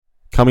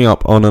coming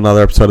up on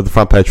another episode of the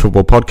Front Page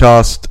Football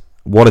Podcast.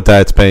 What a day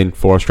it's been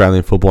for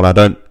Australian football, and I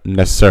don't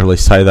necessarily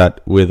say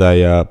that with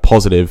a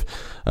positive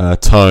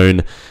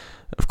tone.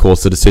 Of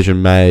course, the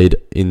decision made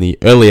in the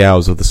early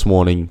hours of this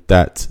morning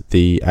that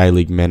the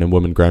A-League men and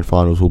women grand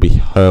finals will be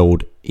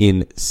held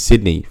in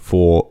Sydney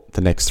for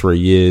the next 3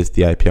 years.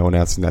 The APL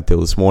announcing that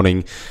deal this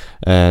morning,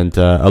 and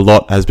a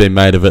lot has been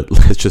made of it.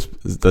 Let's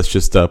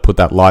just put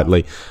that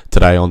lightly.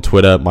 Today on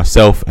Twitter,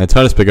 myself,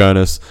 Antonis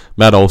Pagonis,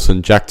 Matt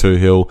Olsen, Jack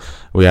Twohill,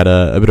 we had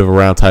a bit of a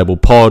roundtable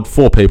pod,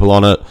 4 people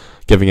on it,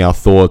 giving our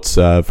thoughts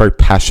very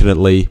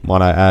passionately,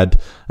 might I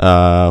add,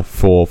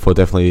 for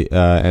definitely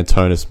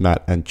Antonis,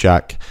 Matt, and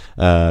Jack.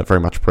 Very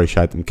much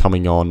appreciate them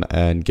coming on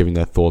and giving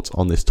their thoughts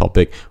on this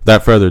topic.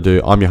 Without further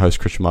ado, I'm your host,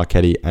 Christian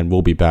Marchetti, and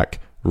we'll be back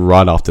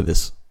right after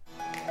this.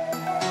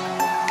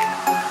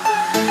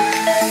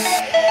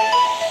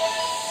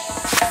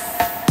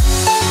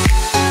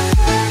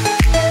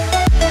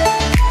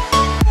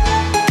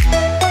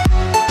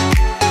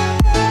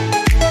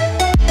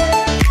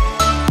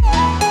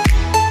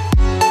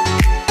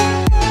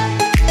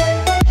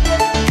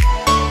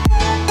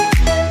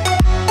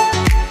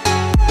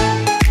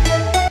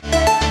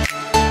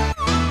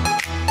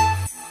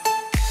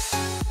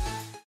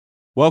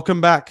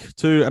 Welcome back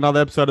to another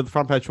episode of the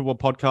Front Page Football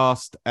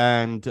Podcast,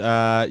 and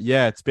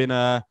it's been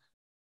a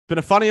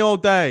funny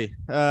old day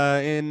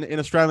in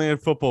Australian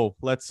football.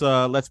 Let's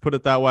put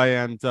it that way.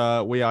 And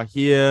we are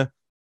here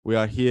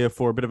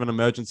for a bit of an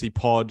emergency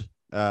pod.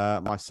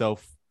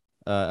 Myself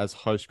as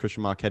host,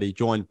 Christian Marchetti,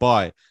 joined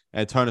by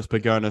Antonis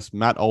Pagonis,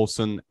 Matt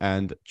Olsen,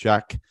 and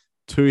Jack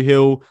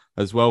Twohill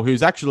as well.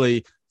 Who's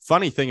actually,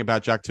 funny thing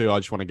about Jack Twohill, I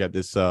just want to get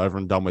this over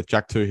and done with.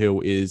 Jack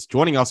Twohill is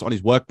joining us on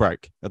his work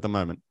break at the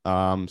moment.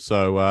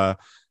 So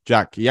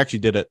Jack, he actually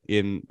did it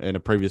in a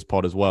previous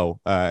pod as well,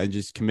 and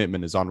his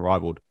commitment is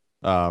unrivaled.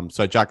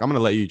 So Jack, I'm going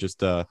to let you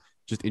just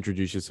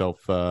introduce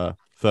yourself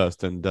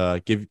first and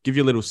give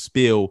you a little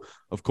spiel,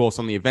 of course,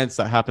 on the events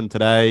that happened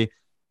today.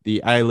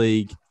 The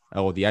A-League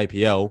or the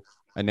APL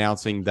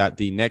announcing that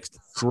the next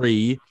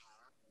 3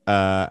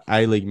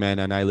 A-League men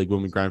and A-League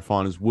women grand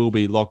finals will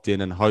be locked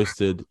in and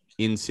hosted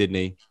in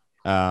Sydney,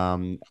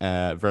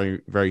 very,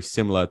 very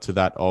similar to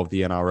that of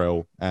the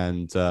NRL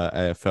and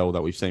AFL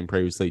that we've seen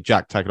previously.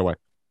 Jack, take it away.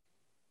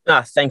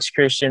 Thanks,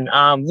 Christian.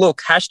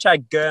 Look,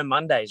 hashtag Gur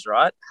Mondays,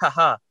 right?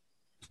 Haha.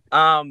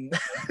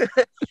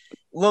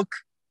 Look,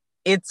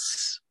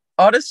 it's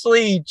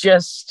honestly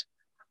just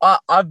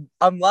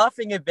I'm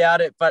laughing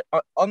about it, but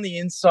on the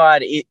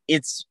inside,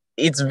 it's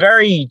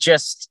very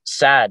just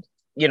sad,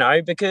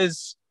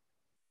 because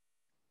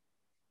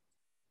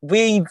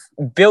we've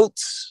built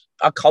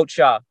a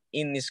culture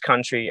in this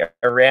country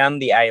around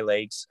the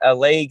A-Leagues, a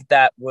league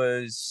that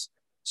was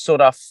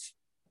sort of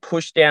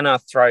pushed down our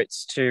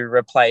throats to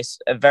replace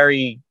a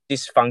very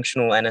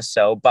dysfunctional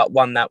NSL, but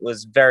one that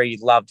was very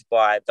loved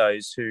by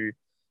those who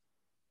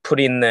put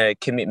in the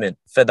commitment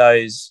for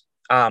those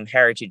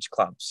heritage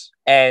clubs.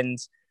 And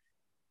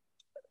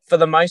for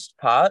the most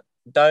part,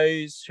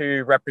 those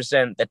who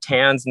represent the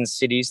towns and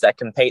cities that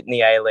compete in the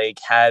A-League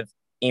have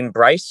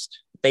embraced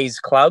these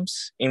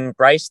clubs,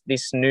 embraced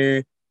this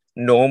new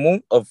normal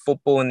of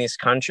football in this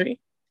country,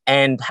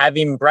 and have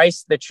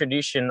embraced the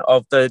tradition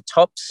of the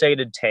top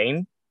seeded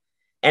team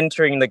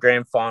entering the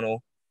grand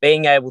final,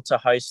 being able to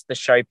host the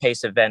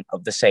showpiece event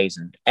of the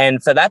season.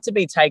 And for that to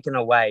be taken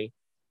away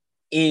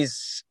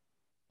is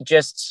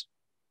just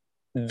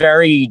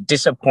very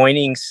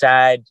disappointing,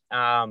 sad.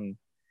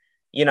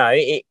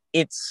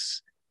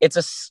 It's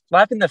a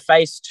slap in the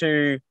face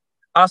to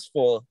us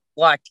for,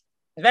 like,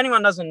 if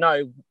anyone doesn't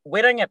know,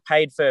 we don't get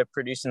paid for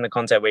producing the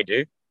content we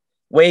do.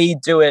 We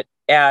do it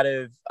out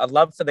of a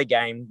love for the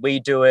game. We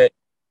do it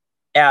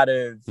out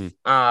of,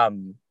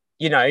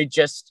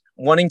 just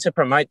wanting to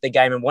promote the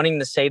game and wanting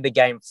to see the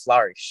game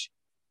flourish.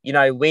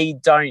 We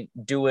don't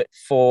do it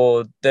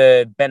for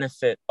the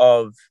benefit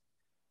of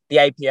the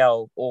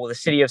APL or the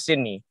City of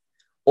Sydney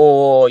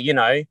or,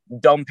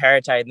 Dom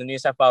Perrottet, the New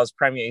South Wales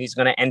Premier, who's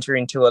going to enter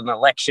into an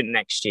election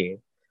next year,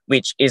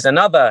 which is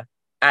another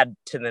add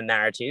to the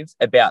narrative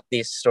about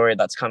this story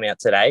that's come out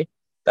today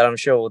that I'm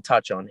sure we'll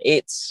touch on.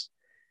 It's,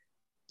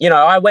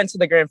 I went to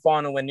the grand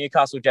final when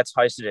Newcastle Jets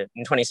hosted it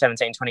in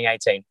 2017,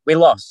 2018. We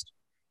lost.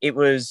 It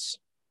was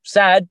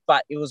sad,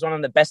 but it was one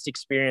of the best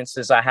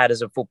experiences I had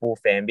as a football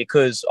fan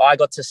because I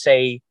got to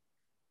see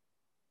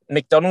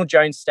McDonald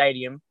Jones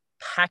Stadium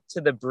packed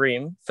to the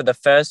brim for the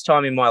first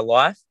time in my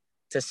life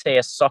to see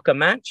a soccer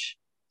match.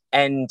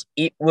 And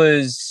it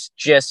was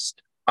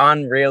just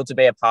unreal to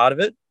be a part of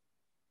it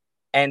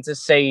and to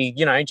see,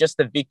 just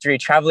the victory,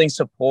 travelling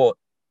support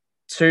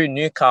to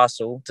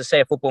Newcastle to see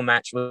a football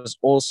match was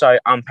also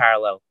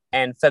unparalleled.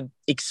 And for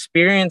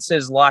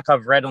experiences like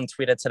I've read on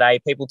Twitter today,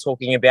 people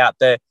talking about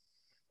the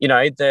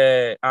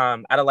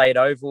Adelaide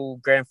Oval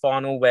grand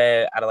final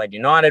where Adelaide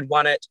United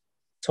won it,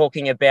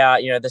 talking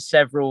about, the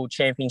several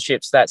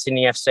championships that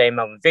Sydney FC and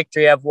Melbourne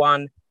Victory have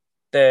won,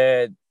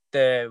 the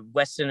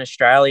Western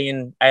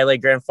Australian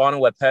A-League grand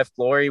final where Perth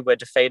Glory were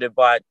defeated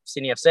by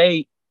Sydney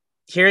FC.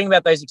 Hearing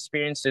about those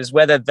experiences,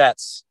 whether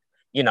that's,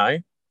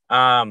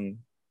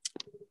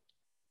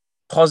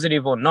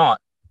 positive or not,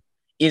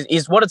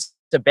 is what it's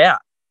about.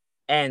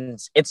 And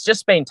it's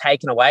just been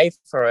taken away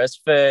for us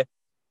for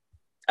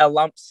a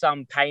lump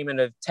sum payment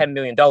of $10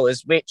 million,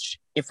 which,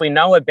 if we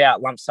know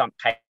about lump sum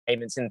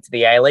payments into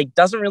the A-League,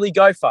 doesn't really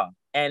go far.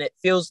 And it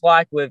feels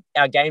like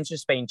our game's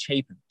just been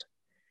cheapened.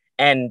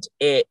 And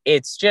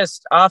it's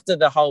just after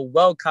the whole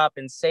World Cup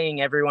and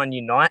seeing everyone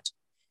unite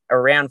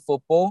around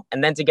football,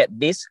 and then to get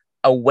this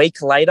a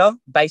week later,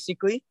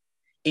 basically,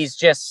 is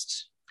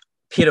just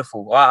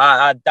pitiful.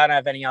 I don't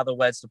have any other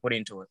words to put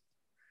into it.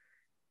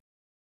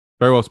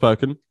 Very well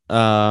spoken.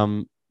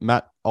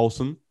 Matt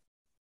Olsen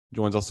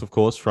joins us, of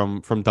course,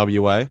 from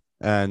WA,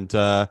 and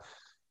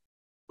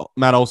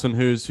Matt Olsen,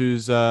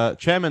 who's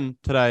chairman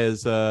today,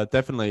 is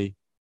definitely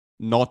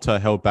not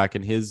held back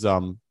in his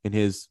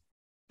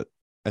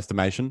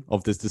estimation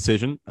of this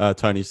decision.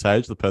 Tony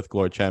Sage, the Perth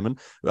Glory chairman.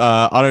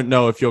 I don't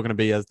know if you're going to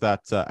be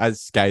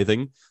as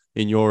scathing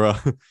in your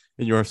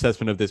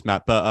assessment of this,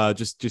 Matt, but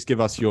just give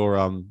us your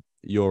own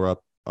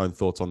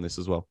thoughts on this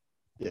as well.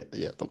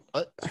 Yeah.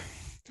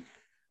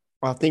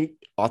 I think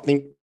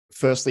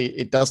firstly,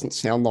 it doesn't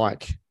sound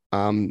like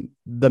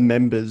the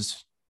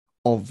members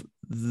of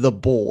the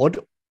board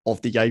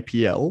of the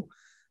APL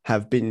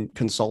have been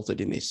consulted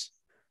in this,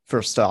 for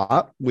a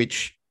start,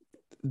 which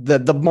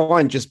the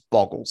mind just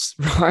boggles,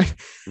 right?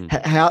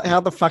 How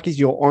the fuck is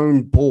your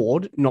own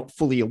board not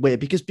fully aware?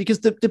 Because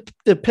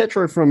the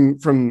Petro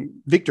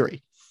from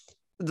Victory,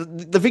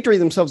 the Victory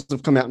themselves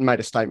have come out and made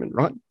a statement,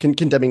 right?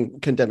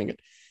 Condemning it,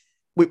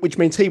 which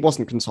means he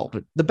wasn't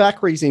consulted. The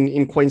Backeries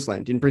in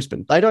Queensland, in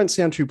Brisbane, they don't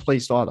sound too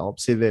pleased either.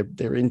 Obviously,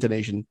 they're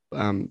Indonesian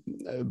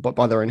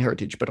by their own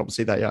heritage, but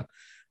obviously they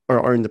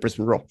own the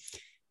Brisbane Roar.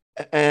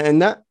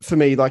 And that, for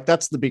me,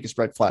 that's the biggest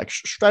red flag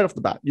straight off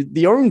the bat.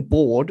 The own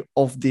board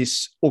of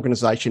this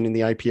organization in the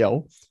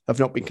APL have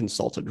not been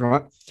consulted,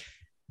 right?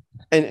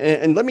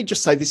 And let me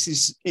just say,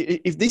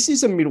 if this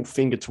is a middle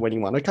finger to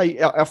anyone, okay,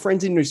 our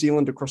friends in New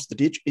Zealand across the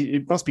ditch,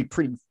 it must be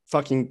pretty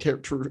fucking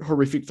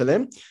horrific for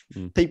them.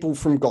 People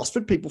from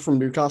Gosford, people from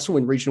Newcastle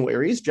in regional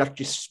areas. Jack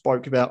just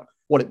spoke about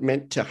what it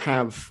meant to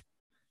have,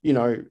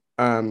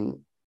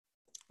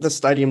 the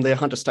stadium there,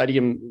 Hunter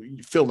Stadium,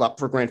 filled up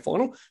for a grand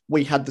final.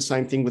 We had the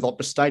same thing with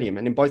Optus Stadium.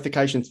 And in both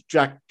occasions,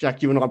 Jack,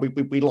 you and I,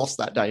 we lost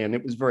that day, and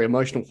it was very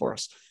emotional for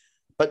us.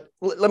 But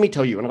let me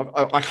tell you, and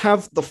I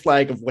have the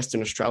flag of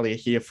Western Australia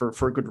here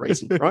for a good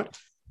reason, right?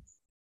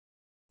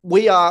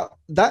 We are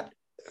that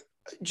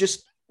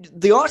just...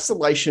 The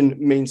isolation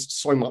means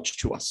so much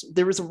to us.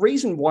 There is a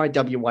reason why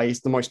WA is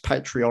the most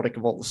patriotic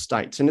of all the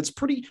states, and it's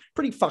pretty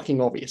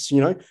fucking obvious.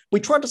 We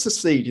tried to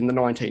secede in the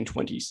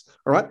 1920s.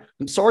 All right,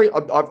 I'm sorry,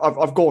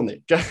 I've gone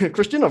there,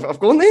 Christian. I've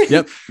gone there.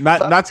 Yep,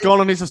 Matt's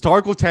gone on his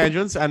historical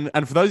tangents, and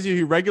for those of you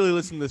who regularly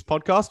listen to this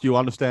podcast, you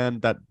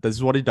understand that this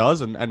is what he does,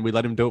 and we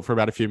let him do it for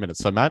about a few minutes.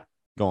 So, Matt,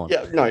 go on.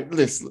 Yeah, no,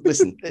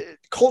 listen.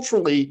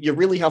 Culturally, you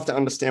really have to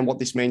understand what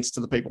this means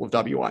to the people of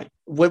WA,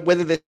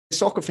 whether they're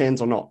soccer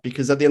fans or not,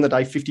 because at the end of the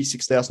day,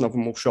 56,000 of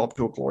them will show up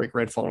to a Glory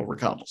Grand Final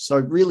regardless. So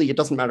really, it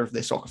doesn't matter if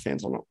they're soccer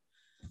fans or not.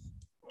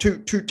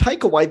 To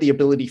take away the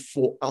ability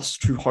for us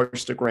to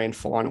host a grand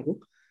final,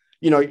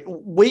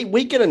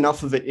 we get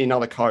enough of it in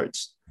other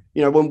codes.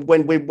 When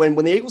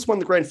the Eagles won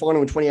the grand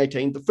final in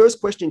 2018, the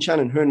first question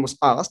Shannon Hearn was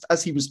asked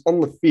as he was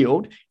on the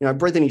field,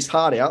 breathing his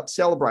heart out,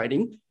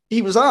 celebrating.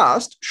 He was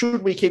asked,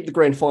 should we keep the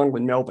grand final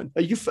in Melbourne?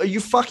 Are you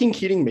fucking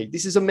kidding me?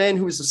 This is a man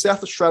who is a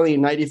South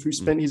Australian native who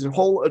spent his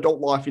whole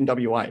adult life in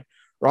WA,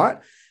 right?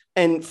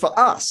 And for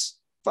us,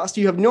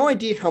 you have no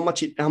idea how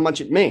much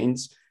it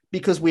means,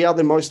 because we are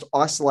the most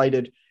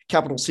isolated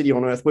capital city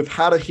on earth. We've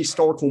had a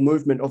historical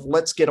movement of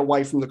let's get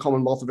away from the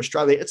Commonwealth of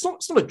Australia. It's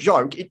not a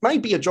joke. It may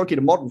be a joke in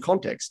a modern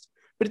context,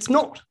 but it's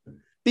not,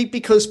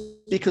 because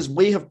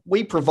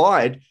we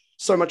provide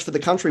so much for the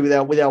country with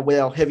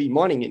our heavy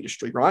mining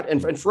industry, right?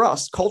 And for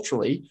us,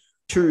 culturally,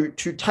 to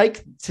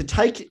take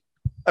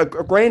a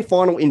grand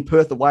final in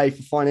Perth away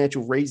for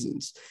financial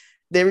reasons,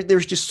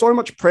 there's just so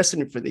much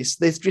precedent for this.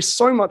 There's just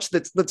so much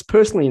that's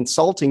personally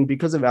insulting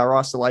because of our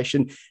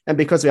isolation and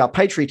because of our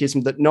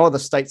patriotism that no other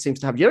state seems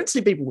to have. You don't see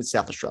people with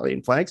South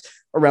Australian flags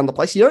around the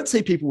place. You don't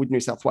see people with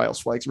New South Wales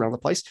flags around the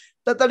place.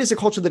 That is a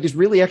culture that is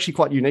really actually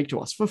quite unique to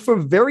us for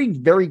very,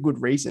 very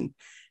good reason.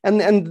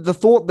 And the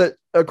thought that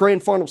a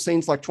grand final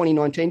scenes like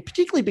 2019,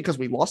 particularly because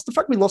we lost, the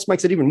fact we lost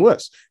makes it even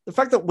worse. The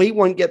fact that we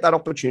won't get that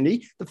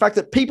opportunity, the fact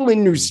that people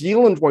in New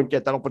Zealand won't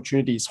get that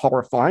opportunity is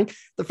horrifying.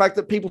 The fact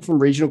that people from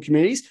regional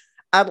communities,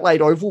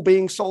 Adelaide Oval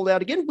being sold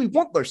out again, we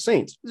want those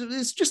scenes.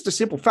 It's just a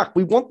simple fact.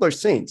 We want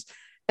those scenes.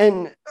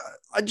 And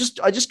I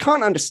just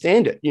can't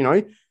understand it,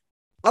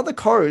 Other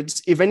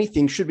codes, if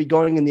anything, should be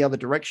going in the other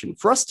direction.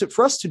 For us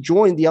to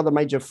join the other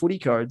major footy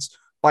codes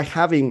by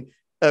having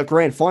a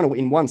grand final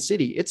in one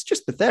city, it's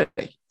just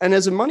pathetic. And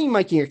as a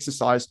money-making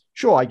exercise,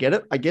 sure, I get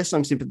it. I guess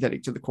I'm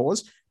sympathetic to the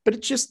cause, but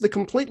it's just the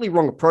completely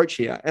wrong approach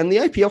here. And the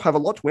APL have a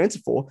lot to answer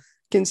for,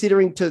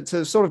 considering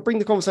to sort of bring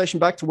the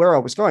conversation back to where I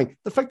was going.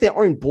 The fact their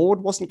own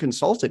board wasn't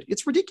consulted,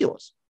 it's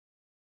ridiculous.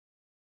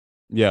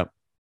 Yeah.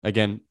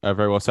 Again,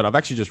 very well said. I've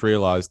actually just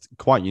realized,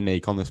 quite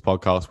unique on this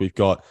podcast, we've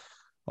got,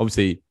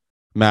 obviously,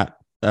 Matt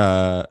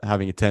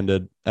having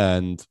attended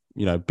and,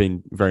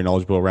 been very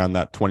knowledgeable around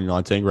that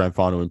 2019 grand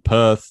final in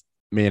Perth.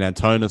 Me and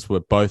Antonis were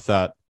both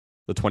at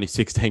the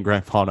 2016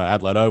 grand final at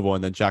Adelaide Oval,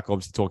 and then Jack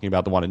obviously talking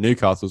about the one in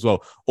Newcastle as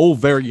well. All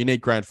very unique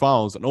grand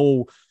finals and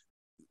all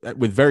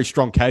with very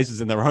strong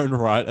cases in their own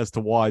right as to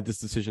why this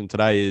decision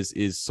today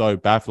is so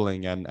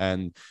baffling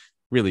and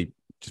really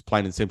just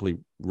plain and simply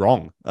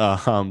wrong,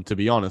 to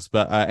be honest.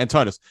 But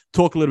Antonis,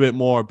 talk a little bit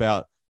more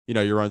about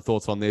your own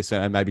thoughts on this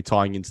and maybe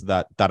tying into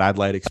that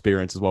Adelaide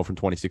experience as well from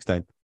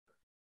 2016.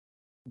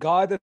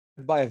 Guided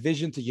by a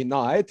vision to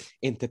unite,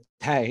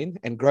 entertain,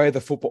 and grow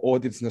the football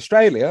audience in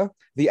Australia,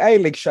 the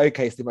A-League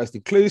showcased the most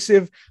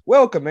inclusive,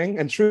 welcoming,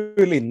 and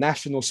truly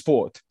national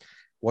sport.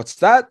 What's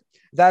that?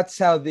 That's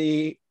how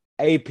the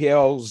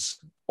APL's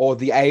or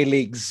the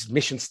A-League's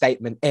mission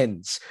statement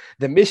ends.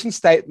 The mission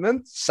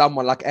statement,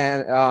 someone like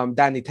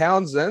Danny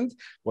Townsend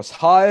was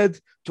hired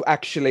to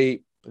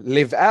actually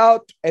live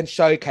out and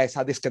showcase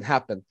how this can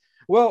happen.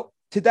 Well,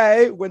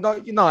 today we're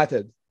not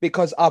united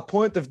because our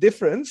point of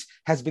difference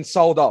has been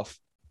sold off.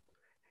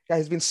 It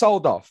has been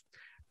sold off.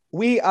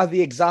 We are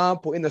the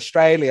example in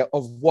Australia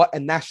of what a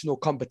national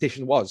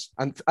competition was.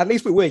 And at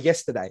least we were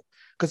yesterday.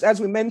 Because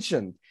as we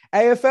mentioned,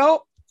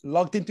 AFL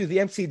locked into the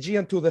MCG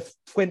until the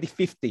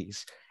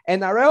 2050s.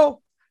 NRL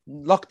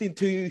locked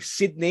into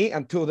Sydney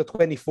until the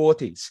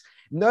 2040s.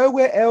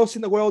 Nowhere else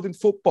in the world in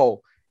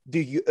football do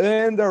you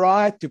earn the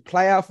right to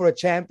play out for a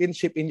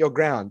championship in your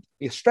ground.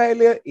 In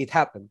Australia, it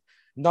happened.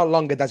 No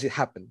longer does it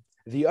happen.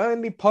 The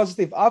only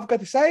positive I've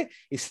got to say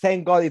is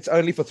thank God it's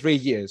only for 3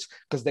 years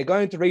because they're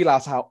going to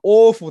realize how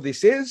awful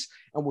this is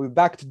and we're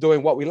back to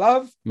doing what we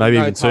love. Maybe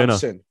even sooner.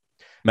 Soon.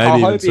 Maybe I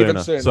even hope sooner.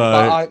 Even sooner. So,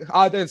 but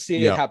I don't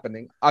see it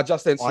happening. I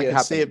just don't see it happening. I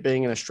could see it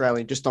being an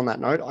Australian, just on that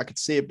note, I could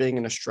see it being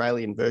an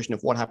Australian version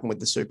of what happened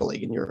with the Super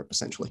League in Europe,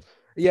 essentially.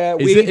 Yeah,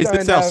 is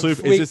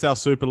this our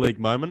Super League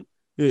moment?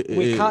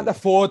 We can't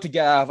afford to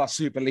get out of our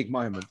Super League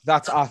moment.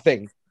 That's our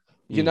thing.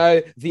 You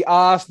know, the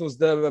Arsenals,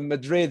 the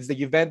Madrids, the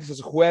Juventus,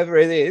 whoever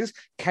it is,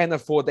 can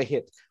afford the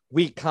hit.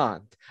 We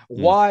can't.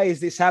 Why is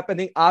this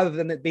happening other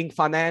than it being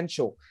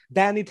financial?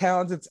 Danny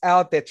Townsend's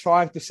out there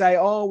trying to say,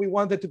 oh, we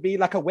want it to be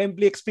like a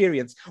Wembley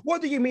experience.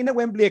 What do you mean a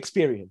Wembley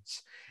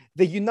experience?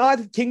 The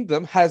United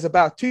Kingdom has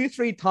about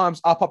 2-3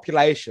 times our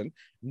population,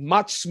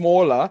 much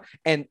smaller,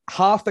 and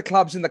half the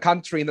clubs in the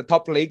country in the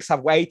top leagues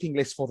have waiting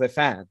lists for their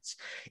fans.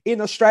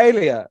 In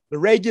Australia,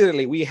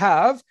 regularly we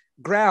have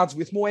grounds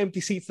with more empty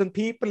seats than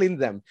people in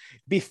them.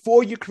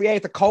 Before you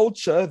create a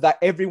culture that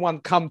everyone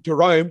come to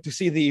Rome to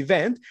see the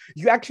event,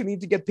 you actually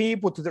need to get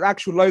people to their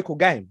actual local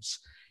games.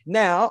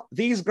 Now,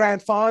 these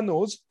grand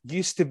finals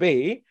used to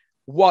be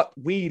what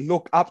we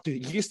look up to.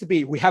 It used to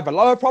be, we have a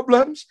lot of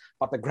problems,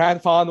 but the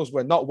grand finals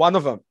were not one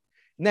of them.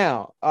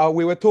 Now,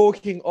 we were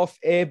talking off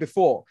air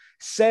before.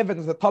 7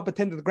 of the top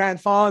attended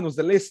grand finals,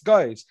 the list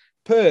goes.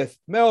 Perth,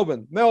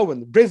 Melbourne,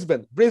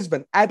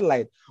 Brisbane,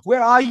 Adelaide.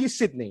 Where are you,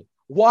 Sydney?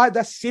 Why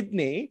does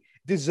Sydney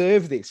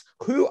deserve this?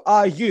 Who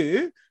are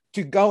you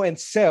to go and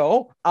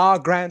sell our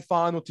grand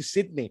final to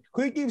Sydney?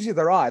 Who gives you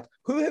the right?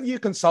 Who have you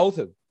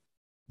consulted?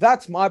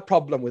 That's my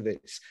problem with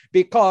this,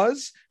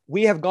 because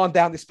we have gone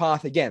down this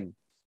path again.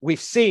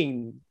 We've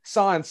seen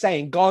signs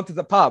saying, gone to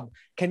the pub.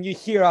 Can you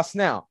hear us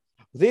now?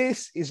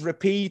 This is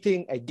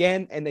repeating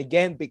again and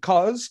again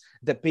because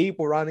the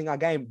people running our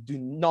game do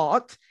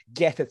not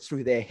get it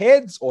through their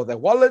heads or their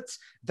wallets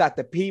that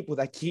the people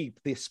that keep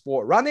this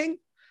sport running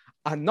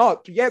are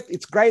not. Yep,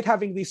 it's great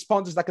having these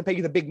sponsors that can pay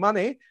you the big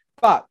money,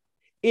 but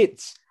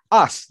it's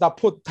us that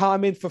put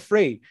time in for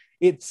free.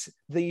 It's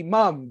the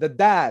mum, the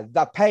dad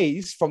that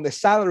pays from their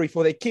salary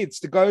for their kids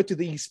to go to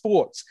these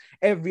sports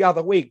every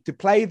other week, to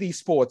play these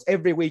sports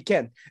every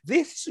weekend.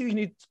 This is who you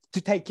need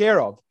to take care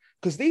of,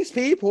 because these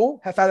people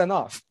have had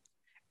enough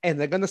and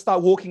they're going to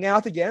start walking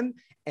out again.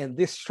 And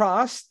this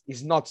trust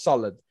is not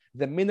solid.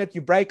 The minute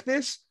you break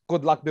this,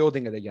 good luck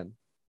building it again.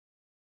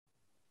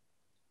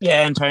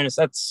 Yeah, Antonis,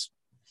 that's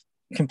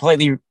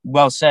completely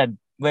well said.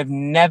 We've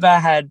never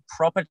had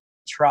proper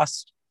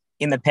trust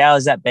in the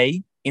powers that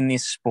be in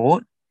this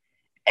sport,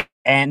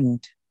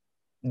 and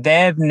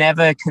they've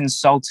never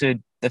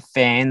consulted the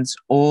fans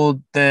or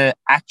the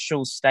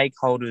actual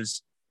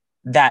stakeholders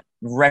that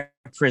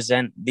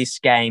represent this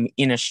game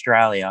in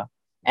Australia.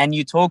 And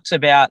you talked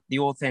about the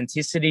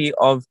authenticity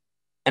of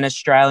an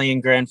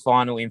Australian grand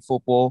final in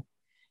football.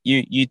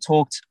 You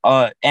talked,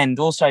 and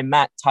also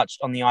Matt touched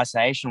on the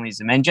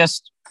isolationism. And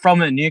just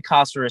from a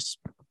Newcastle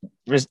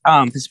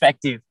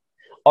perspective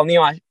on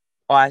the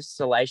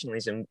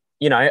isolationism,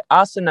 you know,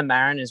 us and the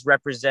Mariners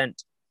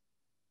represent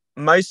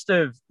most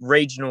of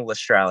regional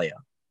Australia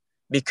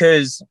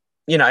because,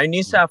 you know,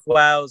 New South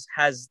Wales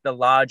has the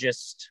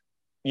largest,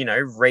 you know,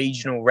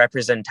 regional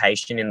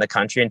representation in the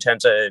country in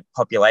terms of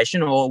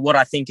population, or what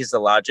I think is the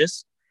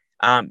largest.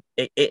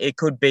 It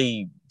could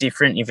be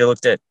different if you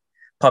looked at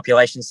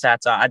population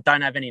stats. I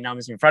don't have any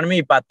numbers in front of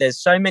me, but there's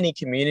so many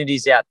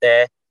communities out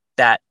there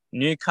that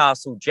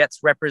Newcastle Jets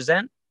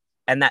represent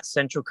and that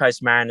Central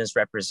Coast Mariners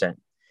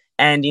represent.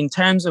 And in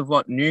terms of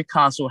what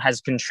Newcastle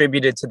has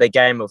contributed to the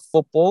game of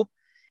football,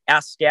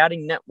 Our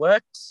scouting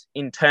networks,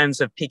 in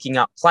terms of picking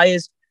up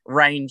players,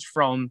 range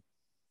from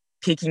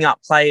picking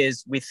up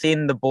players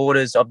within the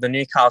borders of the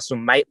Newcastle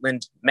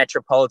Maitland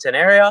metropolitan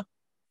area,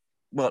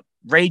 well,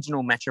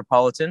 regional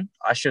metropolitan,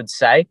 I should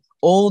say,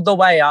 all the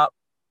way up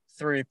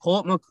through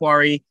Port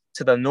Macquarie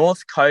to the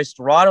north coast,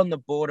 right on the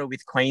border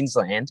with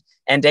Queensland,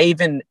 and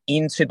even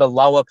into the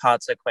lower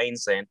parts of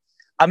Queensland.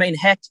 I mean,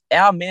 heck,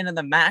 our man of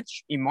the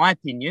match, in my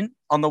opinion,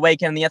 on the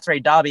weekend, the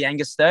F3 Derby,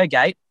 Angus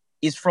Thurgate,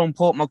 is from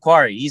Port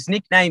Macquarie. His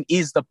nickname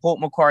is the Port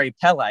Macquarie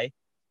Pele.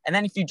 And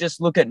then if you just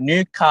look at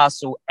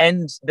Newcastle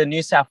and the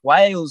New South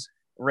Wales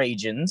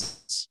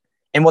regions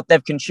and what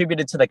they've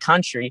contributed to the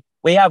country,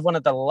 we have one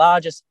of the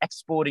largest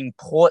exporting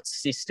port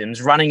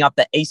systems running up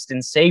the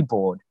eastern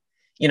seaboard.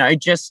 You know,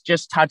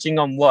 just touching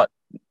on what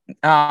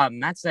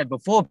Matt said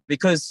before,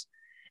 because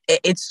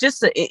it's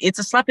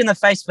a slap in the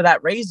face for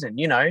that reason,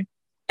 you know.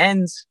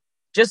 And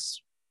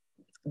just,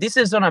 this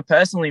is on a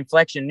personal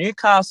inflection.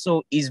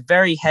 Newcastle is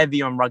very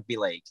heavy on rugby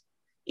league.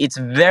 It's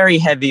very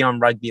heavy on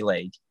rugby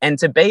league. And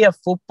to be a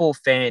football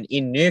fan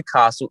in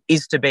Newcastle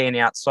is to be an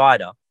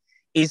outsider,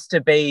 is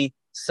to be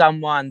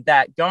someone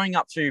that going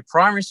up through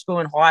primary school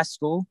and high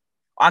school,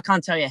 I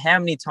can't tell you how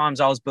many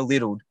times I was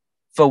belittled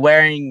for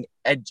wearing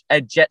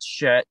a Jets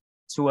shirt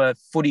to a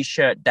footy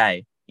shirt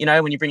day. You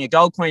know, when you bring a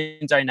gold coin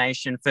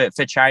donation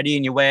for charity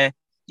and you wear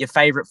your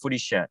favorite footy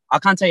shirt. I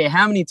can't tell you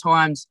how many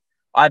times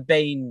I've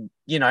been,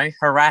 you know,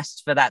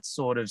 harassed for that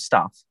sort of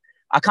stuff.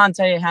 I can't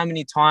tell you how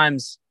many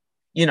times,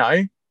 you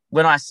know,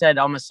 when I said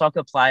I'm a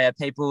soccer player,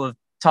 people have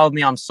told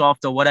me I'm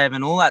soft or whatever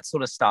and all that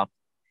sort of stuff.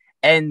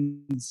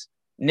 And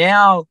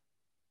now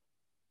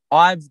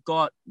I've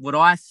got what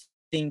I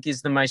think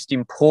is the most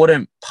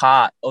important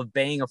part of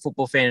being a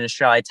football fan in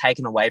Australia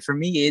taken away from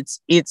me.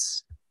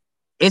 It's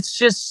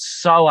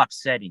just so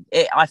upsetting.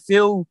 I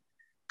feel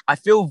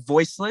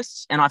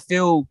voiceless and I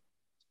feel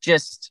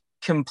just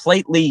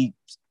completely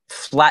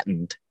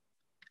flattened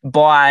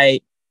by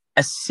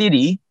a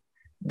city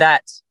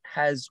that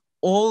has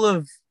all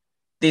of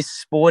this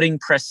sporting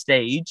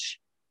prestige,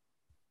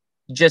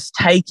 just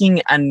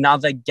taking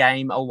another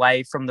game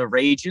away from the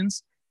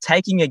regions,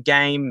 taking a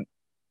game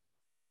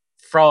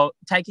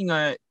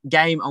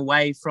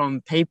away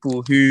from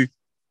people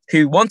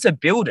who want to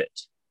build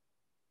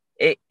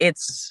it.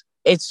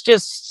 It's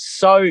just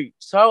so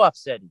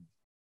upsetting.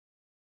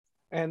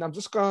 And I'm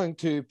just going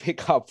to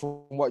pick up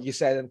from what you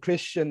said, and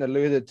Christian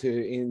alluded to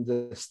in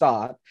the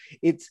start.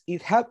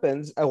 It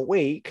happens a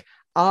week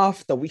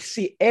after we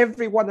see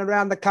everyone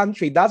around the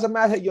country. It doesn't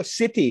matter your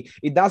city.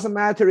 It doesn't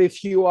matter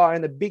if you are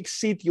in a big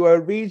city or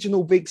a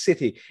regional big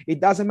city. It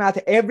doesn't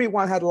matter.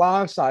 Everyone had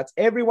live sites.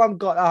 Everyone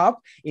got up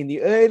in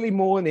the early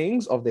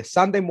mornings of the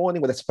Sunday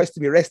morning when they're supposed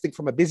to be resting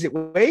from a busy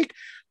week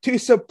to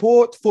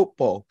support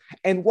football.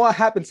 And what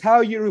happens? How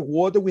are you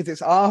rewarded with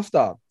this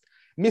after?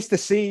 Mr.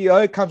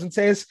 CEO comes and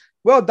says,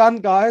 well done,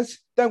 guys.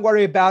 Don't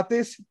worry about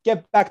this.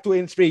 Get back to it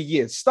in 3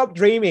 years. Stop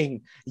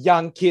dreaming,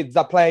 young kids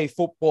that play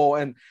football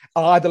and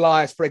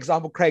idolize, for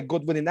example, Craig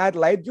Goodwin in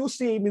Adelaide. You'll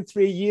see him in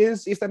 3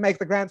 years if they make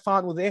the grand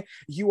final there.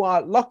 You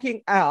are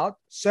locking out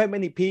so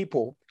many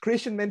people.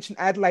 Christian mentioned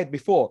Adelaide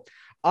before.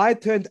 I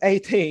turned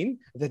 18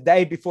 the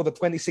day before the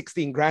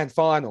 2016 grand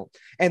final,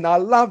 and I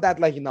loved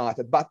Adelaide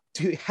United. But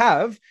to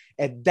have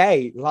a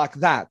day like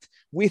that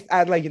with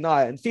Adelaide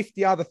United and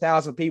 50 other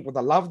thousand people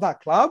that love that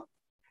club,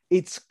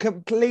 it's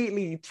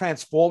completely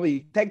transformed.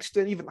 It takes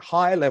to an even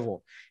higher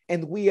level.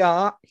 And we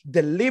are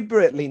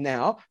deliberately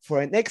now, for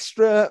an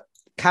extra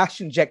cash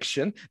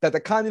injection that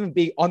they can't even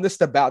be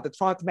honest about, they're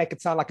trying to make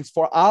it sound like it's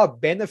for our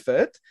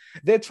benefit.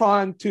 They're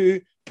trying to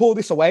pull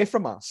this away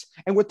from us.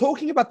 And we're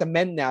talking about the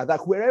men now,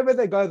 that wherever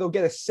they go, they'll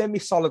get a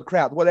semi-solid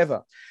crowd,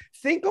 whatever.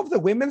 Think of the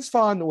women's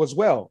final as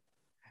well.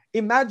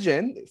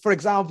 Imagine, for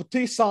example,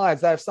 two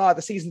sides that have started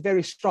the season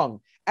very strong,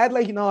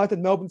 Adelaide United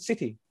and Melbourne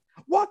City.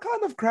 What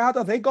kind of crowd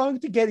are they going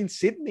to get in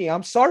Sydney?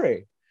 I'm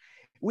sorry.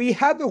 We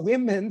have the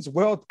Women's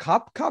World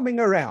Cup coming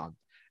around,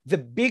 the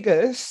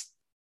biggest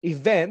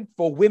event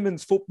for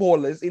women's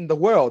footballers in the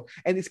world,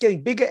 and it's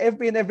getting bigger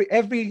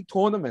every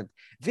tournament.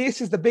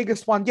 This is the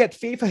biggest one yet.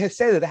 FIFA has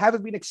said that they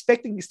haven't been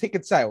expecting these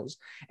ticket sales,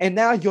 and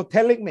now you're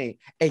telling me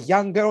a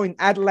young girl in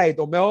Adelaide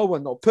or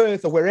Melbourne or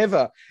Perth or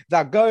wherever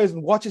that goes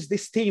and watches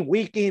this team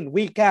week in,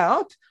 week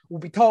out will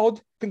be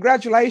told,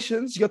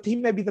 congratulations, your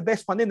team may be the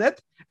best one in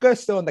it, go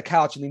sit on the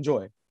couch and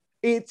enjoy.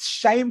 It's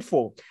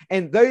shameful.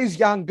 And those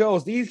young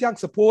girls, these young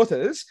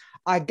supporters,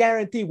 I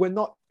guarantee we're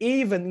not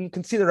even in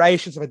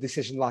considerations of a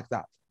decision like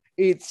that.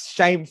 It's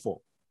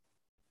shameful.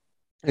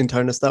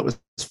 Antonis, that was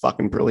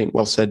fucking brilliant.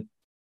 Well said.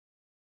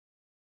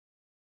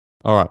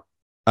 All right.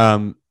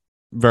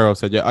 Very well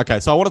said. Yeah. Okay.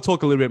 So I want to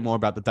talk a little bit more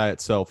about the day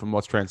itself and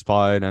what's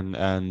transpired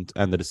and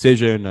the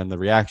decision and the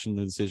reaction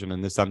to the decision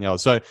and this, that, and the other.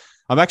 So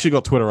I've actually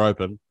got Twitter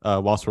open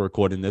whilst we're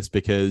recording this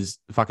because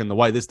fucking the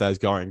way this day is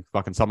going,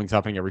 fucking something's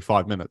happening every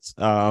 5 minutes.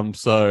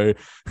 So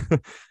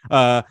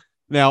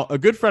now a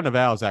good friend of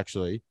ours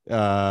actually,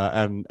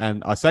 and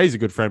I say he's a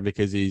good friend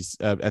because he's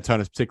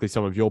Antonis, particularly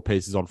some of your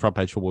pieces on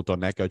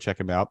frontpagefootball.net. Go check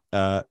him out.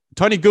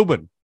 Tony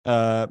Gilbin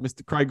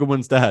Mr. Craig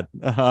Goodwin's dad,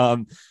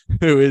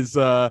 who is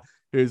a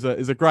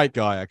great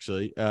guy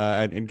actually,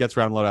 and gets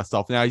around a lot of our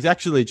stuff. Now he's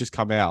actually just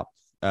come out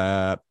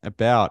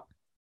about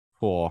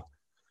probably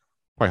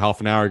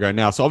half an hour ago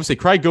now. So obviously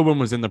Craig Goodwin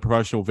was in the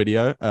promotional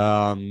video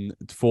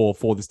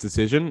for this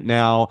decision.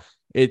 Now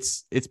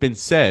it's been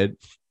said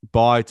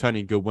by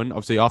Tony Goodwin,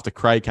 obviously after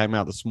Craig came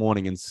out this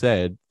morning and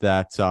said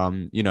that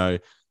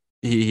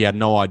he had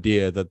no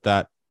idea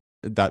that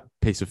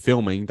piece of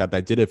filming that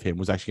they did of him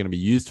was actually going to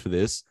be used for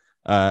this.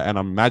 And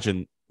I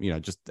imagine,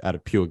 just out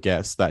of pure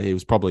guess, that he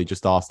was probably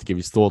just asked to give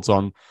his thoughts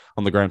on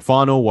the grand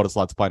final, what it's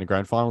like to play in a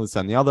grand final, this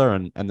and the other,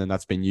 and then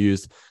that's been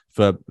used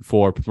for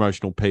a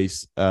promotional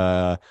piece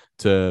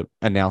to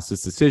announce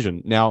this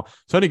decision. Now,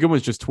 Tony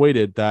Goodwin's just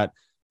tweeted that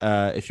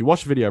if you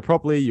watch the video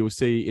properly, you will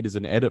see it is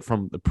an edit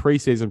from the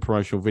preseason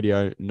promotional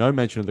video. No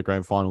mention of the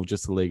grand final,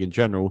 just the league in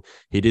general.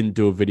 He didn't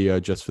do a video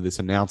just for this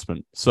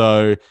announcement.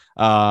 So,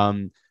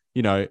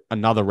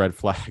 another red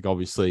flag,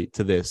 obviously,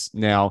 to this.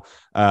 Now,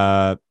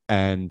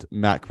 and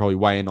Matt could probably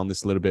weigh in on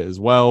this a little bit as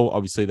well.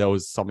 Obviously, there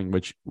was something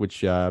which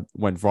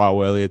went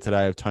viral earlier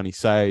today of Tony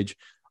Sage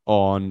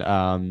on,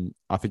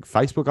 I think,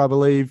 Facebook, I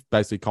believe,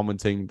 basically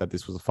commenting that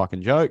this was a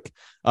fucking joke.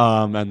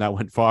 And that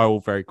went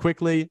viral very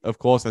quickly, of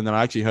course. And then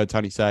I actually heard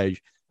Tony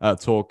Sage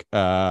talk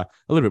a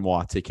little bit more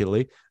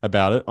articulately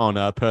about it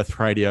on Perth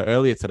radio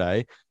earlier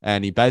today.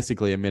 And he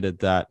basically admitted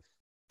that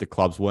the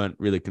clubs weren't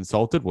really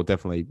consulted. Well,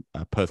 definitely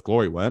Perth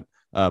Glory weren't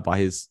by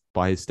his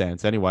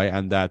stance anyway.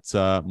 And that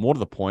more to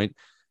the point,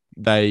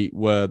 they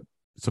were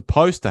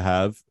supposed to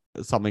have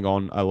something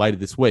on later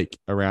this week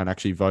around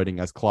actually voting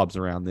as clubs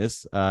around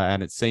this.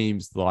 And it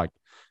seems like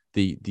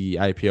the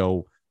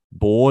APL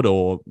board,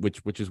 or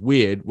which is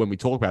weird when we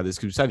talk about this,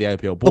 because we say the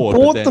APL board. The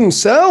board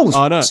themselves.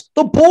 Oh, no.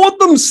 The board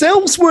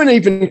themselves weren't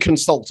even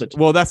consulted.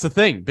 Well, that's the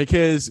thing,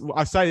 because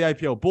I say the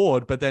APL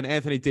board, but then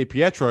Anthony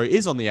DiPietro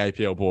is on the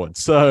APL board.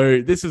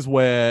 So this is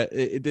where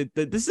this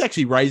is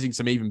actually raising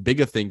some even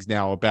bigger things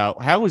now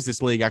about how is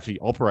this league actually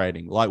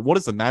operating? Like, what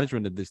is the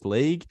management of this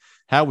league?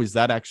 How is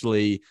that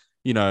actually,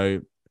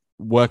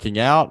 working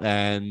out?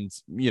 And,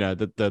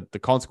 the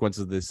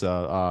consequences of this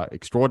are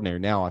extraordinary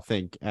now, I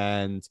think.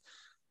 And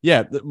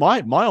yeah,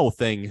 my whole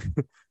thing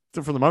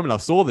from the moment I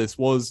saw this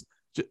was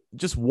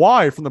just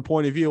why, from the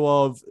point of view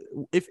of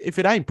if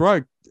it ain't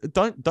broke,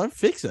 don't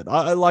fix it.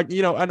 I like,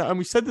 and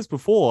we said this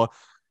before,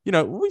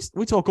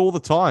 we talk all the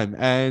time,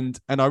 and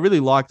I really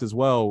liked as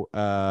well,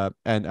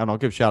 and I'll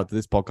give a shout out to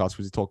this podcast because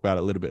we talk about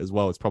it a little bit as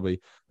well. It's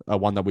probably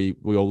one that we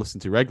all listen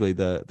to regularly,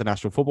 the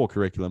National Football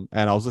Curriculum,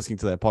 and I was listening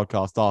to their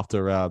podcast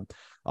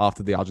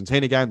after the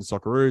Argentina game, the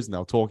Socceroos, and they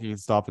were talking and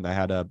stuff, and they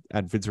had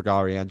Vince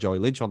Regari and Joey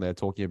Lynch on there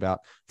talking about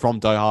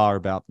from Doha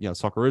about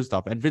Socceroos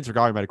stuff, and Vince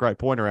Regari made a great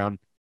point around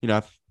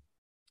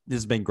this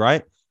has been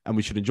great and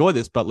we should enjoy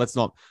this, but let's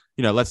not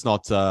beat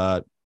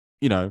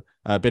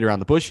around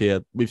the bush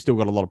here. We've still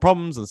got a lot of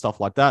problems and stuff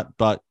like that,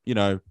 but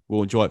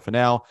we'll enjoy it for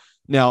now.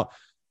 Now,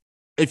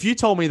 if you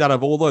told me that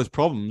of all those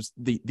problems,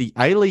 the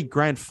A-League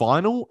Grand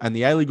Final and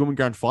the A-League Women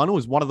Grand Final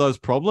is one of those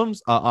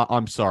problems,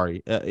 I'm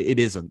sorry, it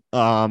isn't.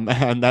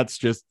 And that's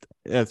just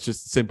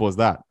simple as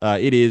that.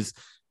 It is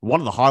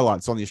one of the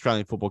highlights on the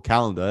Australian football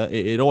calendar.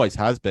 It always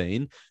has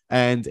been.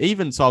 And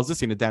even so, I was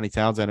listening to Danny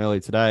Townsend earlier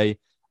today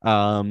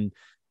on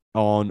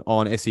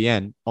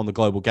SEN on the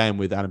Global Game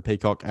with Adam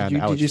Peacock and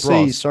Alex Did you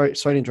Ross. see? Sorry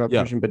to interrupt,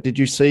 yeah. But did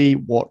you see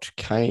what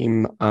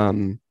came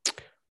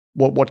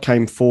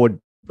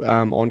forward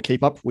on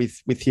Keep Up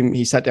with him?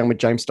 He sat down with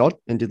James Dodd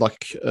and did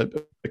like a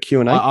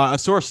Q&A. I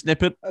saw a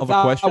snippet of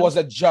a question. That was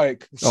a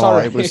joke.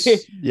 Sorry. It was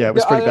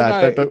pretty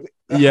bad. But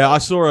yeah, I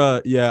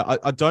saw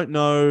I don't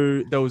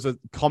know. There was a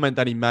comment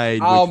that he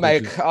made.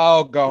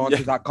 I'll go on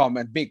to that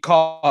comment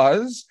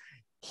because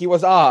he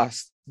was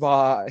asked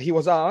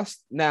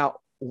now,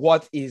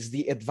 what is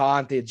the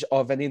advantage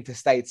of an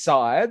interstate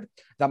side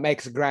that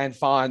makes a grand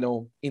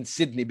final in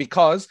Sydney?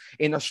 Because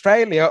in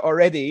Australia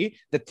already,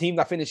 the team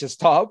that finishes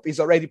top is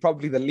already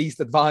probably the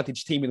least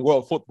advantaged team in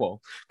world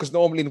football. Because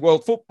normally in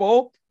world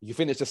football, you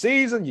finish the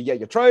season, you get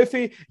your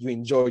trophy, you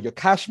enjoy your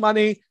cash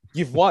money,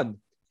 you've won.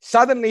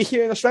 Suddenly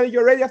here in Australia, you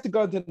already have to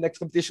go to the next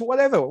competition,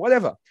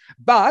 whatever.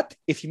 But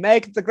if you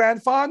make the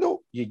grand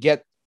final, you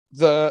get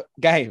the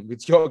game.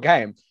 It's your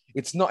game.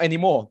 It's not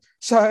anymore.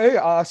 So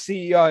our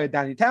CEO,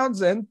 Danny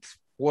Townsend,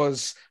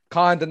 was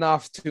kind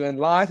enough to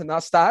enlighten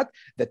us that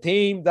the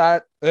team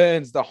that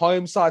earns the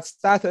home side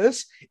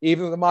status,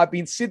 even though they might be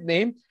in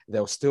Sydney,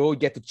 they'll still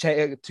get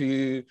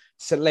to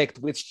select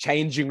which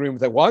changing room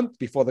they want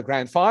before the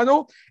grand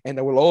final. And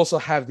they will also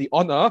have the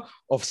honor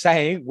of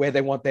saying where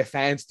they want their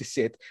fans to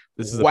sit.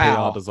 This is a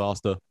PR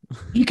disaster.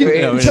 You can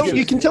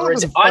tell it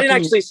was I didn't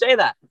actually say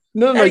that.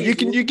 No, you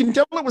can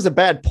tell it was a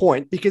bad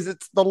point because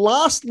it's the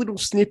last little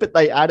snippet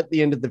they add at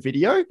the end of the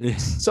video. Yeah.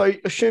 So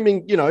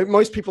assuming,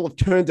 most people have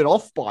turned it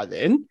off by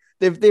then,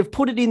 They've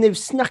put it in. They've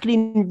snuck it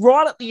in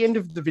right at the end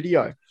of the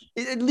video.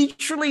 It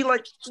literally,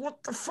 like,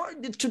 what the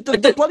fuck?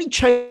 The bloody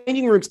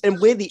changing rooms and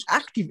where the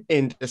active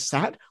end is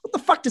sat. What the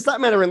fuck does that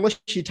matter unless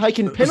you're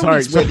taking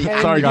penalties? Sorry, where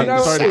the sorry,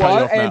 guys. Sorry to cut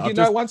you off, and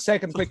Matt. 1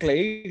 second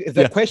quickly.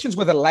 The questions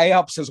were the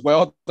layups as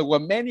well. There were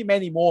many,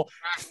 many more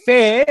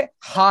fair,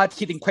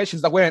 hard-hitting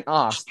questions that weren't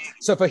asked.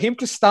 So for him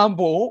to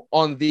stumble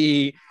on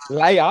the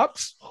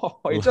layups,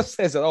 it just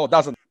says it all,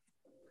 doesn't it?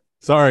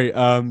 Sorry,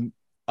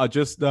 I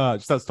just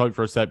had to talk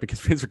for a sec because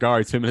Vince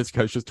Rugari 2 minutes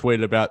ago just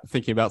tweeted about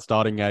thinking about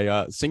starting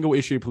a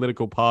single-issue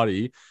political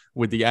party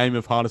with the aim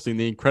of harnessing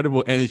the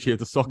incredible energy of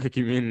the soccer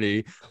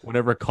community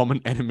whenever a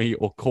common enemy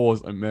or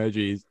cause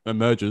emerges.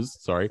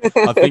 Sorry,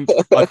 I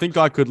think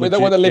I could. We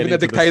don't want to live in a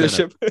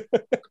dictatorship.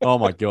 Oh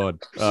my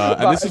god!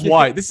 And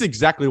this is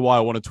exactly why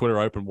I wanted Twitter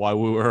open. Why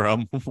we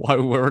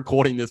were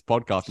recording this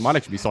podcast. It might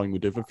actually be something we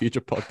do for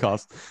future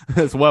podcasts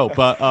as well.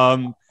 But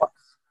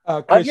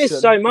I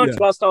missed so much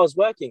whilst I was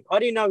working. I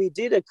didn't know he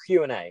did a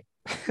Q&A.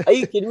 Are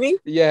you kidding me?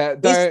 Yeah,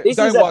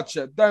 don't watch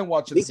it. Don't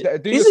watch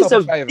it. Do yourself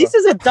a favor. This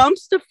is a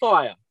dumpster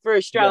fire for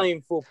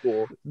Australian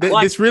football.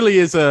 This really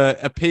is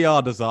a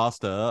PR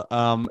disaster.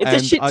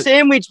 It's a shit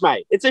sandwich,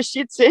 mate. It's a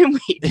shit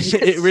sandwich.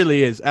 It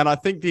really is. And I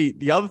think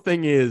the other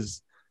thing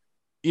is,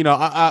 you know,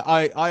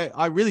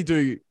 I really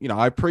do, you know,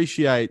 I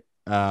appreciate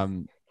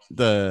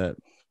the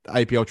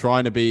APL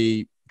trying to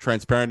be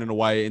transparent in a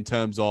way in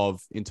terms of,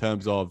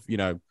 you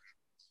know,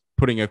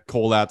 putting a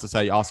call out to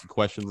say, asking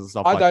questions and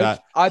stuff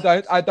that. I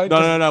don't.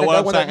 No. What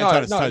I'm saying,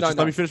 Antonis, just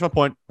let me finish my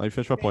point.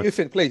 You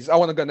fin, please. I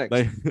want to go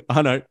next.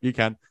 I know you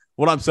can.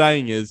 What I'm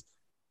saying is,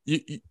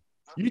 you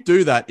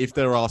do that if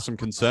there are some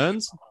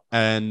concerns,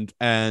 and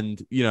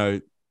you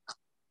know,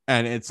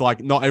 and it's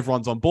like not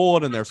everyone's on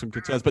board, and there are some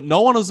concerns, but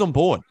no one is on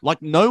board.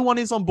 Like no one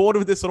is on board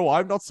with this at all.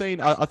 I've not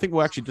seen. I think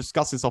we'll actually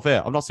discuss this off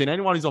air. I've not seen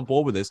anyone who's on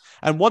board with this.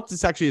 And what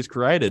this actually has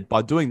created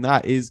by doing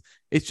that is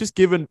it's just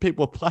given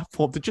people a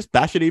platform to just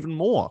bash it even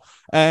more.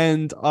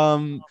 And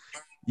the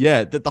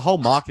whole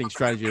marketing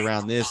strategy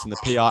around this and the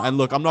PR. And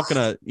look, I'm not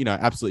gonna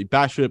absolutely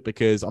bash it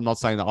because I'm not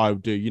saying that I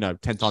would do 10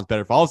 times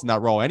better if I was in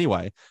that role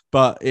anyway.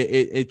 But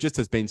it just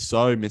has been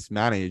so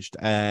mismanaged,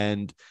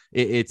 and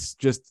it's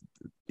just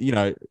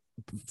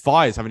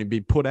fires having to be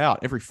put out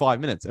every 5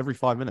 minutes.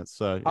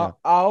 So yeah.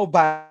 I'll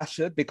bash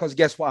it because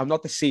guess what? I'm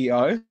not the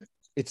CEO.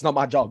 It's not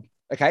my job.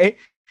 Okay.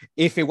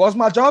 If it was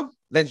my job,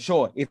 then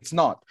sure, it's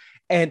not.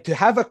 And to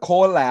have a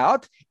call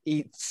out,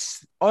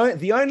 it's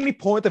the only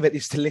point of it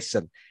is to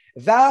listen.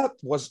 That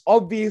was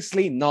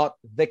obviously not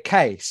the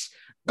case.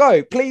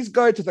 Please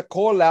go to the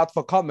call out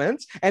for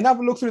comments and have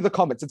a look through the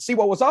comments and see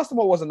what was asked and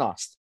what wasn't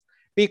asked.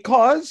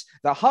 Because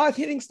the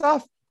hard-hitting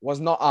stuff was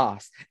not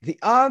asked. The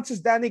answers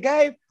Danny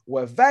gave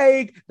were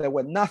vague. There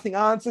were nothing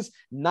answers.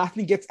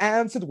 Nothing gets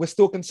answered. We're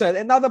still concerned.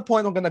 Another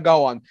point I'm going to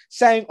go on,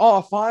 saying,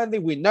 finally,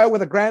 we know where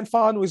the grand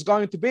final is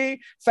going to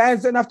be.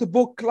 Fans don't have to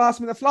book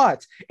last-minute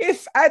flights.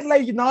 If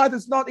Adelaide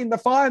United's not in the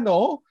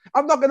final,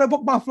 I'm not going to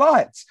book my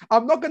flights.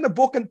 I'm not going to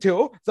book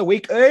until the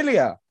week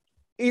earlier.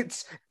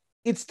 It's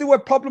still a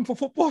problem for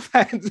football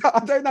fans.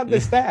 I don't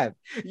understand.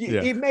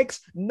 It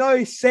makes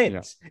no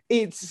sense.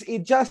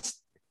 Yeah.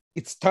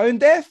 It's tone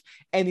deaf,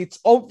 and it's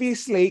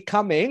obviously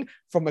coming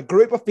from a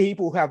group of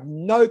people who have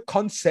no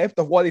concept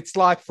of what it's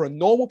like for a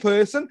normal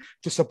person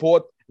to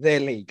support their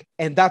league.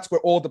 And that's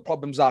where all the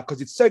problems are, because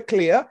it's so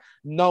clear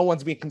no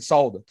one's been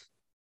consulted.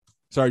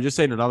 Sorry, just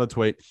seen another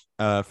tweet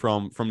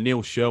from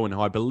Neil Sherwin, who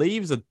I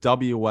believe is a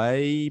WA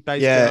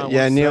based.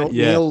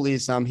 Neil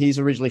is he's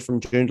originally from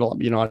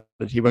Joondalup United.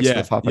 He works for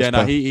the Far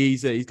Post.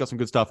 He's got some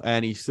good stuff,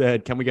 and he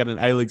said, "Can we get an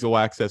A-Leagues All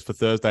Access for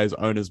Thursday's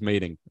owners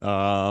meeting?"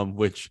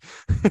 Which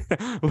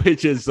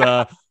is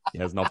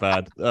it's not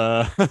bad.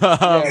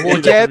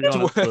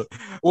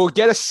 We'll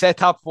get a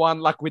setup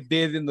one like we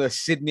did in the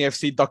Sydney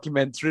FC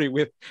documentary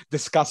with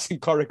discussing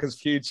Corica's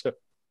future.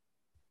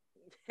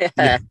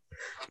 Yeah.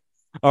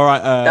 All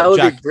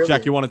right,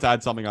 Jack, you wanted to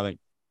add something, I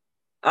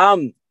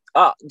think.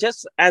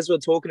 Just as we're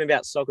talking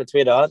about soccer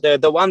Twitter,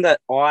 the one that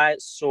I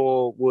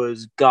saw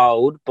was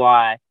gold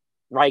by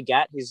Ray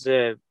Gatt. He's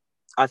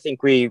I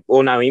think we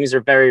all know him. He's a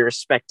very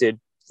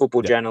respected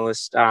football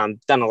journalist. Done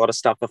a lot of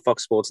stuff for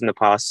Fox Sports in the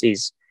past.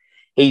 He's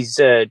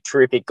a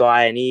terrific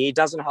guy, and he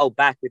doesn't hold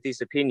back with his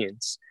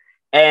opinions.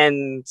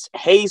 And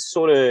he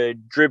sort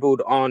of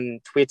dribbled on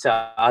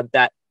Twitter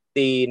that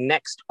the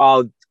next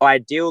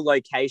ideal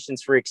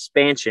locations for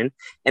expansion,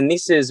 and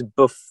this is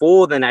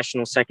before the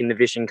National Second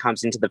Division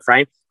comes into the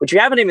frame, which we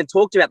haven't even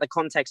talked about the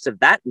context of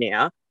that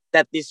now,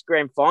 that this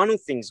grand final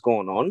thing's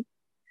gone on,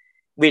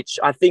 which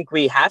I think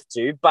we have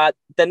to, but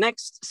the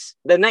next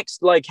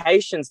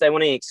locations they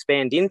want to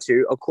expand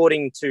into,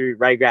 according to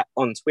Ray Gatt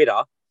on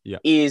Twitter,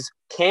 is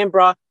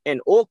Canberra and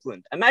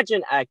Auckland.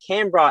 Imagine a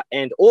Canberra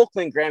and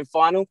Auckland grand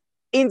final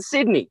in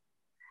Sydney.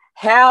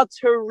 How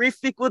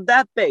terrific would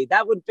that be?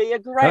 That would be a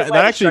great.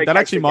 That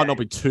actually might not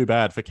be too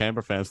bad for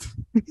Canberra fans.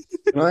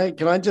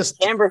 Can I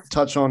just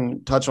touch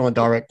on a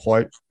direct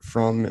quote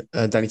from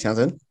Danny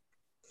Townsend?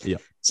 Yeah.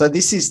 So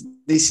this is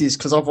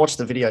because I've watched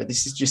the video.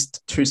 This is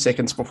just 2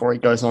 seconds before he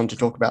goes on to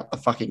talk about the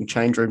fucking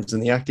change rooms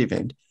and the active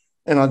end.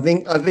 And I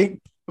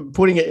think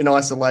putting it in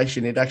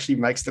isolation, it actually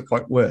makes the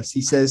quote worse.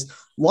 He says,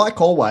 like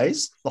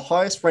always, the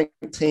highest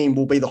ranked team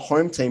will be the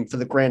home team for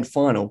the grand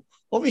final.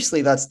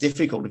 Obviously, that's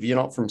difficult if you're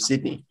not from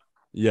Sydney.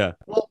 Yeah.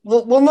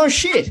 Well, no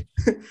shit.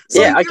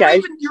 So Yeah,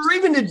 okay. You're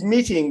even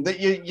admitting that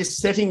you're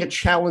setting a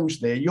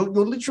challenge there. You're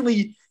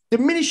literally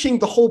diminishing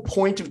the whole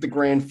point of the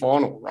grand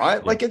final,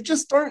 right? Yeah. Like, it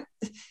just don't.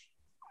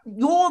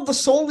 You're the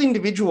sole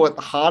individual at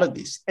the heart of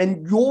this,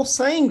 and you're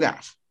saying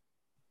that.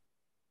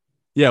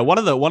 Yeah, one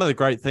of the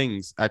great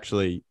things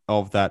actually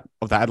of the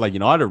Adelaide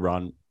United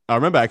run, I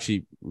remember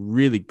actually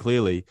really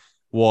clearly,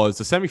 was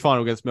the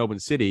semi-final against Melbourne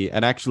City,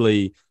 and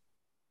actually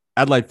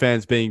Adelaide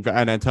fans being,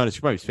 and Antonis,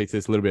 you probably speak to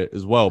this a little bit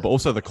as well, but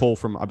also the call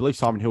from, I believe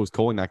Simon Hill was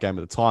calling that game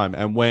at the time,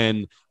 and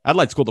when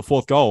Adelaide scored the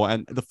fourth goal,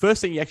 and the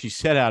first thing he actually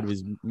said out of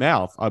his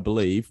mouth, I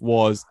believe,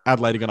 was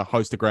Adelaide are going to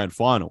host a grand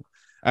final.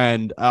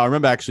 And I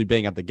remember actually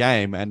being at the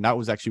game, and that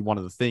was actually one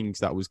of the things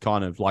that was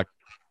kind of like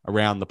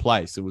around the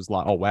place. It was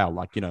like, oh wow,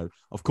 like, you know,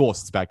 of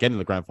course it's about getting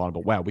the grand final,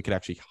 but wow, we could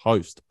actually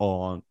host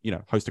a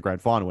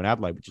grand final in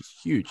Adelaide, which is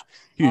huge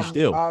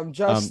deal. I'm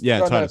just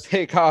gonna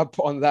pick up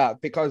on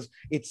that, because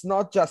it's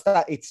not just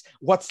that, it's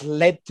what's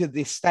led to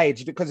this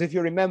stage. Because if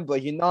you remember,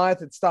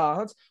 United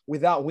starts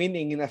without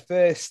winning in the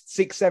first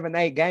 6, 7,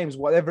 8 games,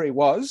 whatever it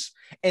was,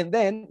 and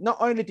then not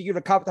only do you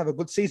recover to have a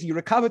good season, you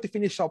recover to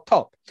finish up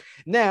top.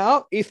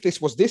 Now, if this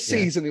was this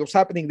season, it was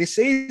happening this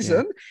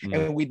season,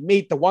 and we'd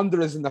meet the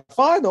Wanderers in the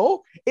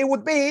final, it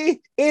would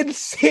be in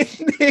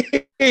Sydney.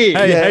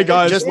 Hey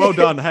guys, well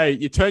done. Hey,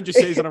 you turned your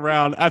season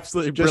around.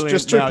 Absolutely brilliant.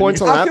 Just 2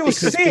 points on that. I feel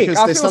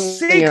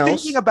sick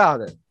thinking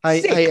about it.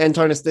 Hey,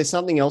 Antonis, there's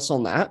something else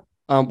on that.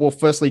 Well,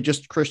 firstly,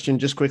 Christian,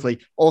 quickly.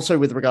 Also,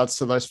 with regards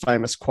to those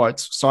famous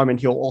quotes, Simon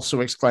Hill also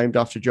exclaimed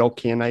after Joel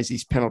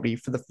Chianese's penalty,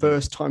 for the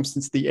first time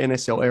since the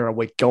NSL era,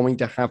 we're going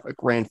to have a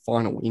grand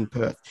final in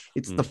Perth.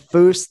 It's the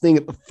first thing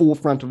at the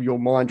forefront of your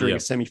mind during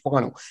a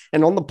semi-final.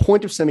 And on the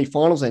point of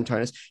semi-finals,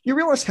 Antonis, you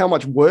realize how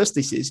much worse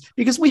this is,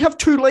 because we have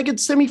 2-legged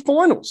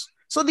semi-finals.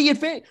 So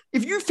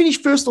if you finish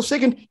first or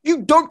second,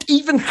 you don't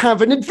even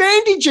have an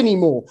advantage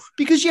anymore,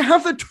 because you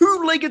have a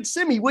 2-legged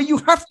semi where you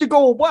have to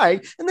go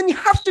away and then you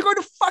have to go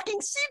to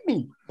fucking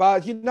Sydney.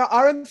 But,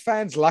 aren't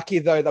fans lucky,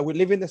 though, that we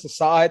live in a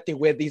society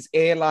where these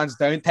airlines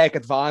don't take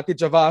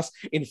advantage of us?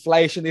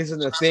 Inflation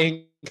isn't a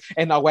thing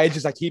and our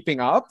wages are keeping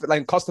up.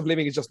 Like, cost of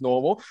living is just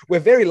normal. We're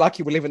very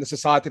lucky we live in a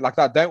society like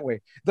that, don't we?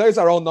 Those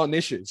are all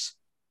non-issues.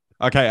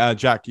 Okay,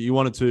 Jack, you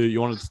wanted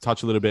to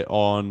touch a little bit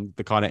on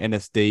the kind of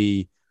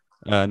NSD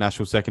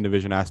national second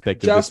division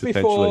aspect of this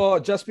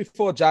just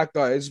before Jack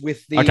goes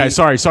with the. Okay,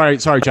 sorry,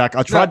 Jack.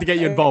 I tried to get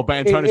you involved,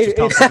 but Antonis just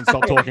comes and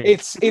stop talking.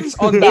 It's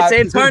on that.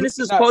 It's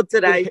Antonis's pod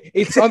today.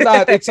 It's on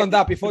that. It's on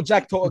that. Before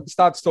Jack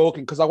starts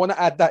talking, because I want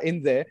to add that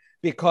in there,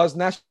 because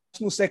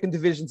national second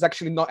division is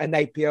actually not an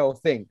APL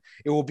thing.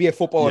 It will be a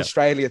Football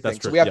Australia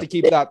thing. So we have to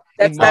keep that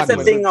in mind. That's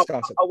the thing I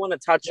want to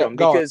touch on,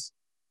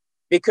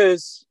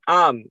 because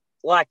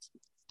like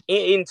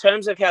in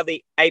terms of how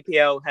the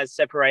APL has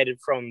separated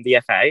from the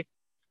FA.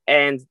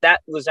 And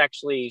that was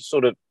actually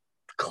sort of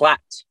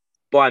clapped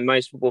by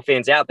most football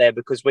fans out there,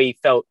 because we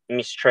felt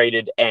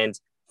mistreated and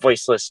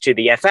voiceless to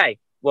the FA.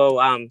 Well,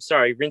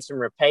 rinse and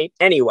repeat.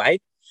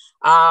 Anyway,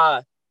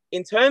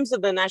 in terms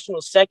of the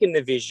national second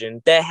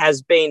division, there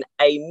has been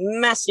a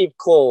massive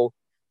call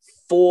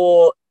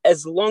for,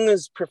 as long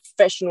as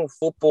professional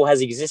football has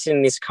existed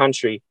in this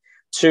country,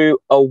 to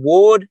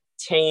award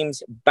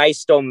teams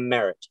based on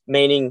merit,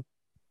 meaning,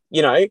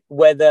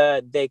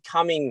 whether they're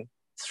coming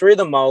through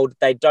the mold,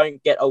 they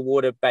don't get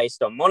awarded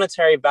based on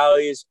monetary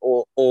values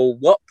or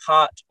what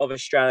part of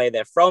Australia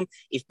they're from.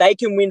 If they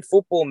can win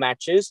football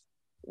matches,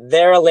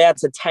 they're allowed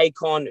to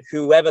take on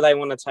whoever they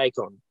want to take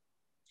on.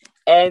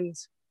 And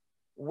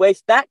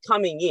with that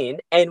coming in,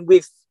 and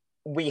with,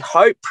 we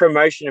hope,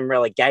 promotion and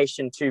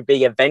relegation to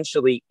be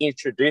eventually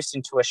introduced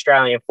into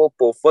Australian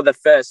football for the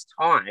first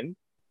time,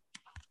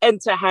 and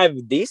to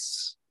have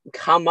this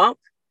come up,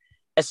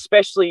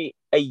 especially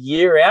a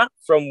year out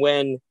from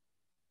when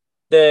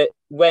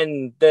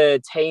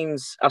the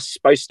teams are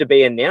supposed to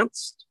be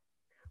announced,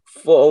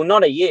 for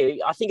not a year.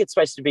 I think it's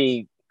supposed to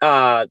be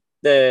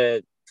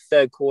the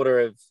third quarter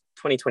of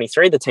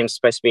 2023. The team's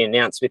supposed to be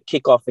announced with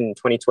kickoff in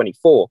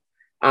 2024,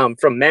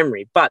 from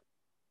memory. But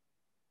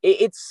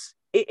is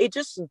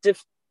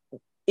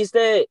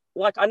there,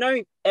 like, I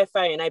know FA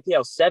and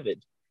APL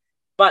severed,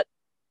 but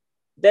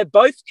they're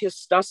both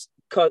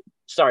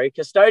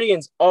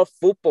custodians of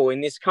football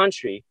in this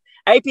country.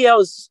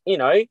 APL's,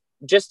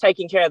 just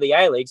taking care of the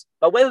A-Leagues,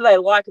 but whether they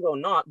like it or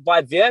not,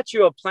 by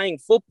virtue of playing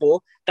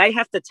football, they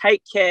have to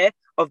take care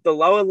of the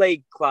lower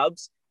league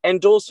clubs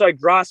and also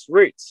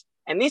grassroots.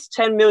 And this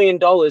 $10 million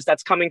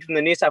that's coming from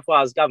the New South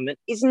Wales government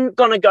isn't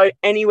going to go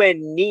anywhere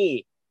near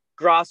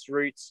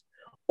grassroots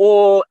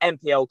or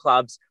NPL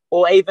clubs,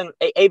 or even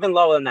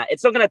lower than that.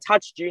 It's not going to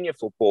touch junior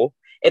football.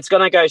 It's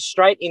going to go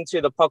straight into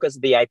the pockets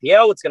of the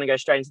APL. It's going to go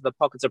straight into the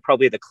pockets of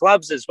probably the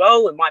clubs as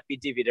well. It might be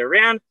divvied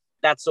around.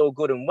 That's all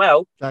good and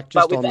well. But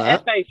with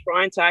the FA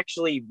trying to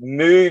actually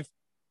move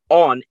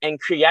on and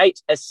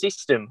create a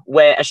system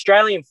where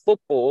Australian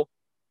football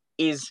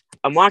is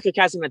a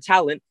microcosm of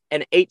talent,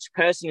 and each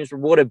person is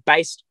rewarded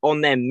based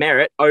on their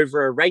merit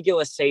over a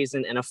regular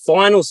season and a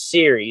final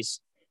series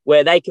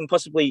where they can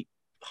possibly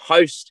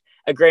host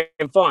a grand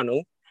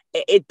final.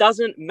 It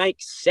doesn't make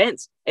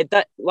sense.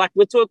 Like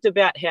we talked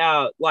about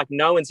how like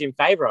no one's in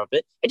favor of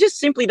it. It just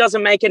simply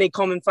doesn't make any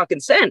common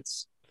fucking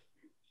sense.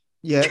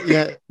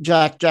 Yeah,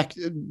 Jack,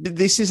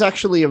 this is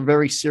actually a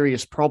very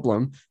serious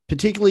problem,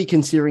 particularly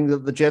considering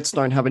that the Jets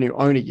don't have a new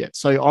owner yet.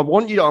 So I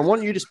want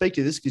you to speak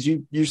to this because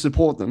you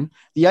support them.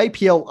 The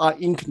APL are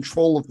in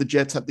control of the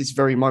Jets at this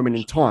very moment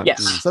in time.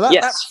 Yes. So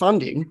that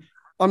funding,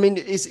 I mean,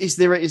 is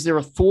there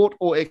a thought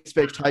or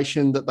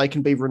expectation that they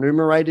can be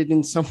remunerated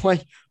in some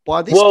way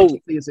by this,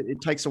 particularly as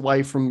it takes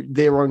away from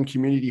their own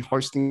community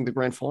hosting the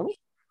grand final?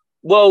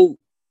 Well,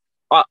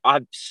 I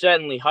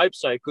certainly hope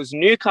so, because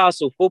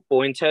Newcastle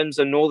football, in terms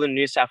of Northern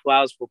New South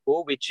Wales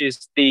football, which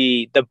is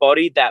the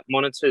body that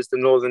monitors the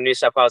Northern New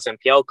South Wales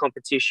NPL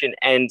competition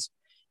and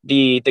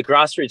the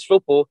grassroots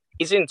football,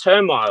 is in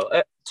turmoil.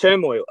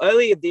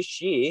 Earlier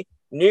this year,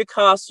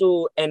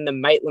 Newcastle and the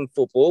Maitland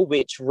football,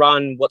 which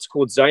run what's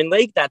called Zone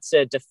League, that's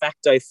a de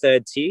facto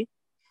third tier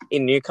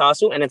in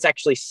Newcastle, and it's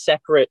actually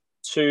separate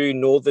to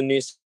Northern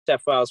New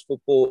South Wales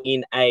football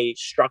in a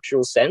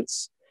structural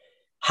sense,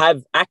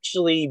 have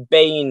actually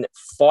been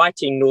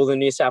fighting Northern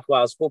New South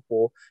Wales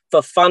football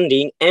for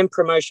funding and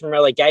promotion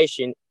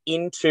relegation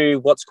into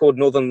what's called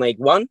Northern League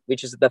One,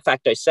 which is the de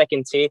facto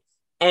second tier,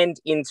 and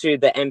into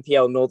the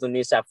NPL Northern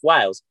New South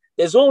Wales.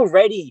 There's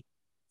already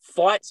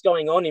fights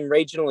going on in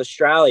regional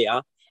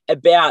Australia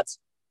about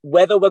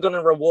whether we're going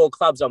to reward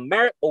clubs on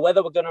merit or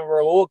whether we're going to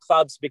reward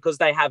clubs because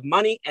they have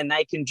money and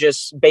they can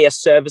just be a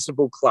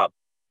serviceable club.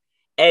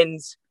 And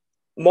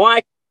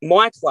my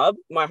club,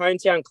 my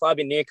hometown club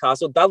in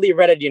Newcastle, Dudley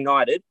Reddit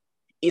United,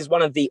 is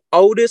one of the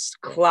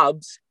oldest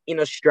clubs in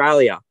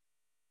Australia.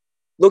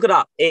 Look it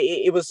up.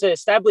 It was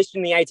established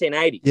in the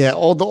 1880s. Yeah,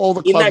 all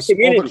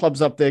the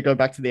clubs up there go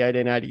back to the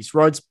 1880s.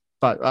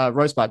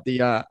 Rosebud,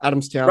 the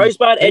Adamstown,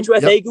 Rosebud,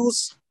 Edgeworth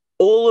Eagles,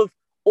 all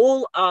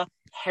are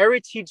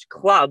heritage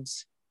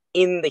clubs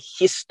in the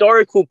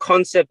historical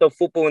concept of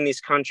football in this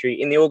country,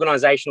 in the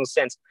organisational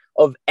sense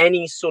of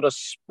any sort of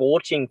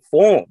sporting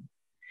form.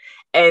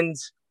 And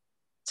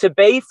to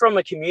be from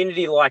a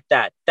community like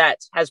that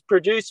has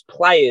produced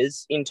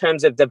players in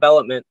terms of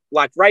development,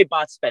 like Ray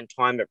Bart spent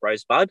time at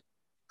Rosebud.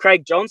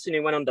 Craig Johnson,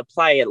 who went on to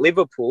play at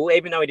Liverpool,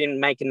 even though he didn't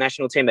make a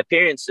national team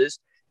appearances,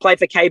 played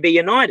for KB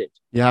United.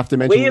 You have to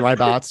mention Ray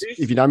Bart.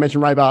 If you don't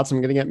mention Ray Bart, I'm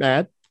going to get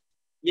mad.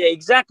 Yeah,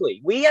 exactly.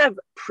 We have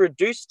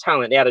produced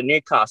talent out of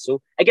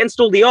Newcastle against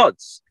all the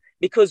odds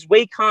because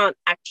we can't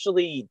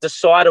actually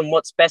decide on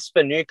what's best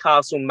for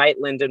Newcastle,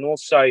 Maitland, and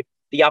also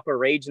the upper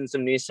regions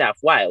of New South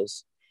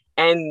Wales.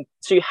 And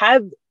to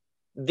have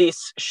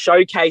this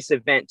showcase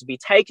event to be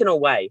taken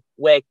away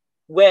where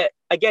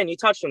again, you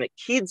touched on it,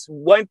 kids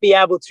won't be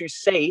able to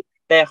see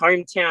their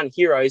hometown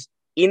heroes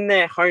in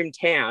their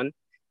hometown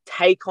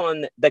take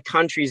on the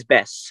country's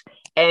best.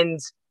 And,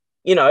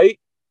 you know,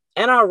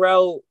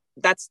 NRL,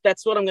 that's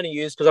what I'm going to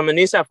use because I'm a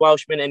New South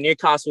Welshman and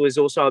Newcastle is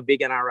also a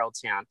big NRL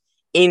town.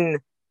 In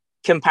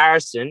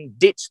comparison,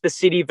 ditched the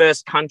city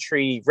versus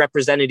country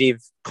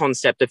representative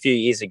concept a few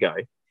years ago.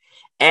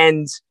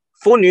 And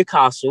for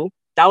Newcastle,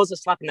 that was a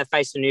slap in the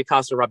face to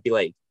Newcastle Rugby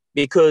League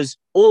because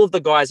all of the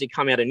guys who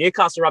come out of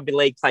Newcastle Rugby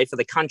League play for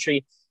the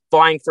country,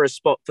 vying for a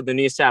spot for the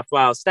New South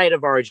Wales State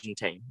of Origin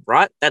team,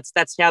 right? That's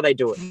how they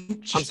do it.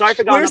 I'm sorry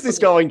for going. Where's this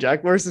going,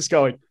 Jack? Where's this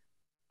going?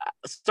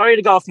 Sorry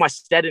to go off my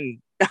Steadon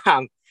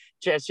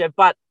gesture,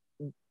 but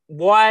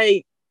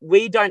why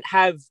we don't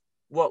have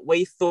what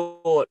we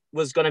thought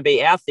was going to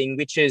be our thing,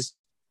 which is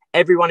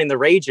everyone in the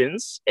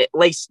regions, at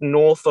least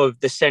north of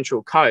the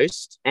Central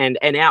Coast and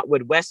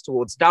outward west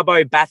towards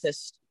Dubbo,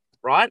 Bathurst,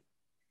 right?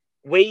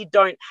 We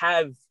don't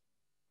have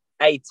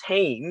a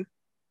team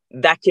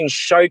that can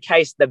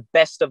showcase the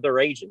best of the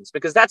regions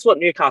because that's what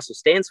Newcastle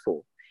stands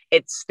for.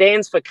 It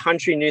stands for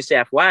country New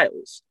South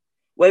Wales.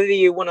 Whether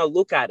you want to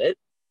look at it,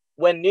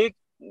 when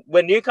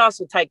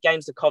Newcastle take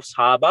games to Coffs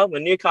Harbour,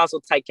 when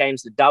Newcastle take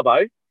games to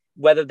Dubbo,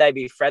 whether they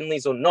be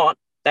friendlies or not,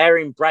 they are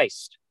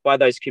embraced by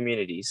those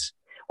communities.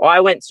 I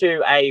went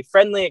to a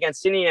friendly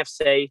against Sydney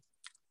FC,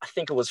 I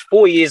think it was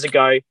 4 years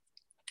ago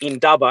in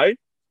Dubbo,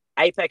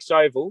 Apex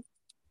Oval.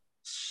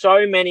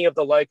 So many of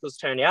the locals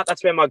turned out.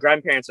 That's where my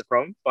grandparents are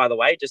from, by the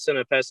way, just on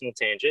a personal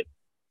tangent.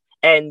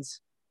 And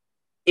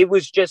it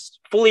was just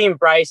fully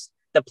embraced.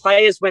 The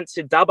players went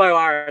to Dubbo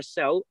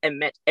RSL and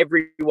met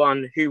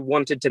everyone who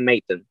wanted to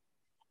meet them.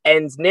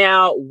 And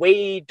now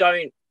we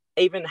don't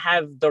even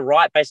have the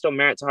right based on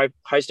merit to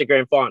host a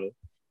grand final.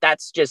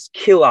 That's just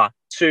killer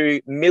to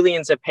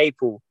millions of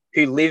people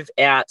who live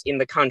out in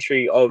the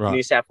country of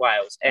New South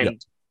Wales.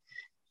 And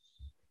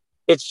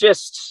it's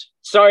just,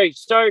 sorry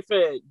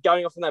for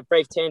going off on that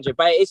brief tangent,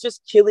 but it's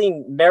just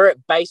killing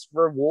merit-based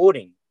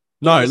rewarding.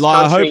 No,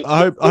 like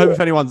I hope if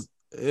anyone's,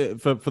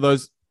 for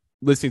those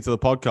listening to the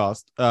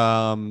podcast,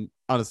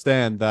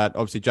 understand that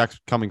obviously Jack's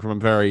coming from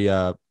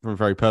a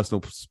very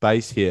personal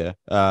space here,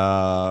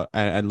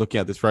 and looking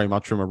at this very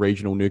much from a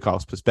regional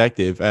Newcastle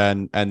perspective,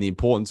 and the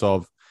importance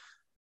of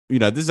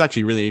this is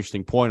actually a really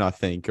interesting point, I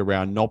think,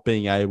 around not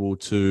being able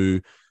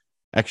to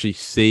actually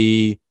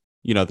see,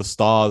 the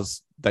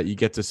stars that you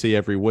get to see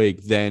every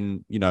week,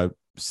 then,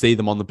 see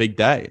them on the big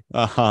day.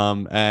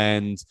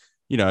 And,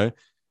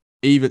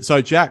 even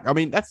so, Jack, I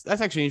mean, that's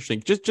actually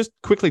interesting. Just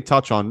quickly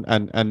touch on,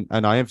 and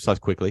I emphasize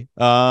quickly,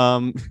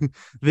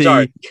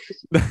 Sorry.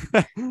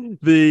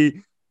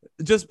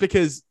 just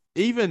because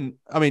even,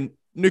 I mean,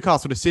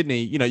 Newcastle to Sydney,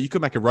 you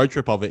could make a road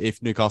trip of it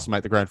if Newcastle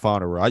make the grand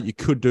final, right? You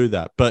could do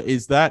that. But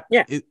is that,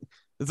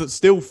 does it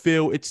still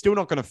feel, it's still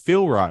not going to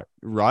feel right?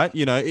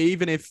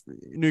 Even if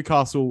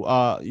Newcastle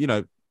are,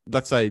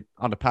 let's say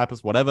under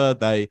Pappas, whatever,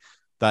 they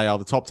are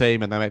the top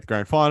team and they make the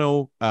grand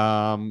final,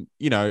 and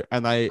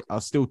they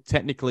are still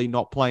technically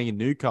not playing in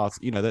Newcastle,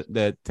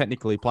 they're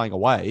technically playing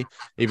away,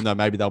 even though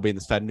maybe they'll be in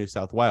the state of New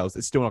South Wales.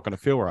 It's still not going to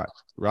feel right?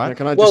 Yeah,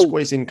 can I just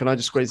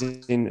squeeze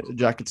in,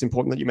 Jack? It's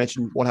important that you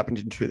mentioned what happened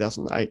in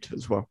 2008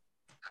 as well.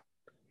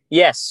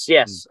 Yes.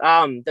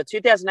 The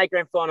 2008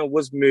 grand final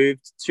was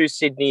moved to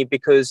Sydney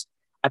because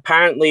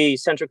apparently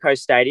Central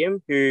Coast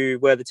Stadium, who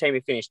were the team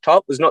who finished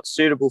top, was not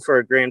suitable for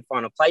a grand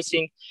final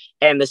placing.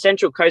 And the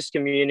Central Coast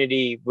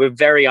community were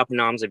very up in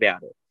arms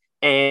about it.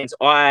 And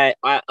a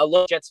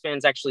lot of Jets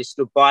fans actually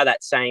stood by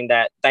that, saying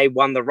that they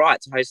won the right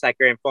to host that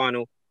grand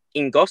final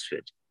in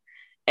Gosford.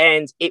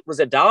 And it was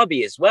a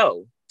derby as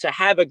well. To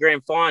have a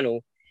grand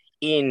final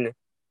in,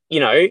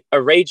 a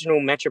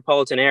regional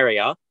metropolitan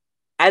area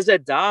as a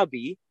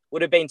derby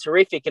would have been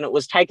terrific. And it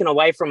was taken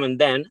away from them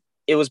then.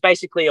 It was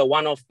basically a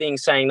one-off thing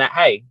saying that,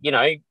 hey,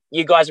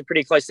 you guys are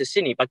pretty close to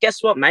Sydney. But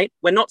guess what, mate?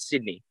 We're not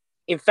Sydney.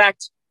 In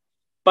fact,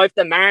 both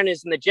the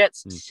Mariners and the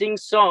Jets sing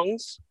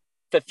songs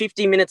for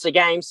 50 minutes a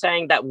game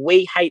saying that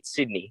we hate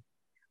Sydney.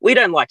 We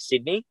don't like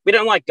Sydney. We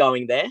don't like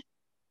going there.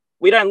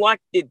 We don't like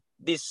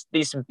this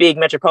big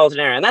metropolitan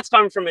area. And that's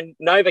coming from a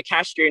Nova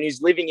Castrian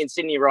who's living in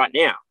Sydney right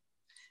now.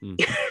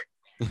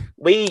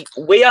 We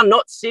are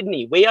not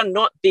Sydney. We are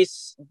not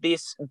this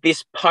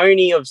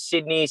pony of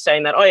Sydney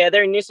saying that, oh yeah,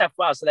 they're in New South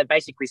Wales, so they're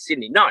basically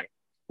Sydney. No,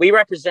 we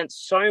represent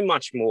so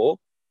much more,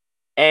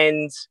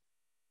 and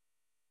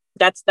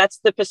that's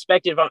the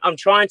perspective I'm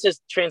trying to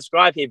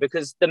transcribe here,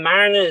 because the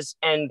Mariners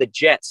and the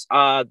Jets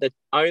are the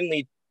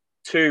only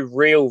two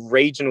real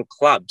regional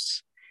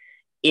clubs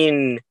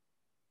in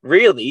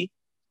really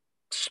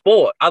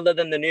sport, other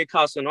than the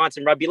Newcastle Knights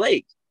and rugby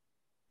league.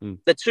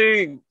 The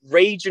two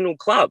regional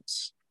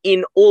clubs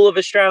in all of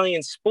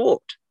Australian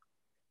sport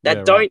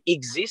that don't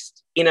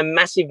exist in a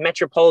massive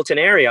metropolitan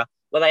area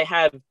where they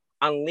have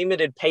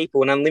unlimited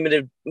people and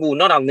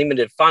not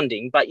unlimited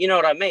funding, but you know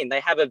what I mean?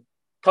 They have a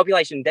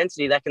population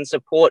density that can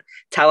support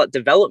talent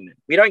development.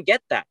 We don't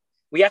get that.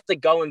 We have to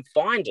go and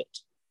find it.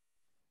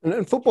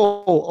 And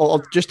football,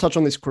 I'll just touch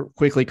on this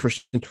quickly,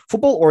 Christian.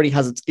 Football already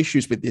has its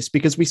issues with this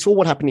because we saw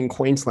what happened in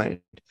Queensland.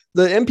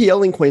 The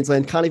NPL in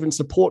Queensland can't even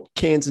support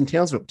Cairns and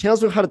Townsville.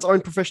 Townsville had its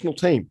own professional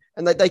team,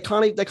 and they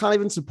can't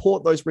even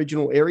support those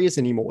regional areas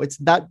anymore. It's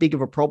that big of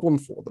a problem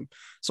for them.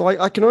 So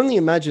I can only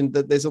imagine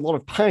that there's a lot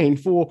of pain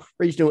for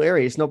regional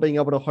areas not being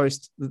able to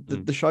host the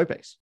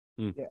showbase.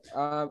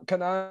 Yeah.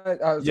 Can I?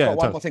 I've got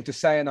one more thing to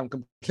say, and I'm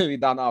completely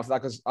done after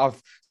that because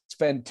I've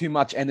spent too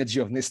much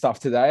energy on this stuff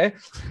today.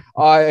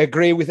 I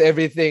agree with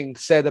everything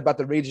said about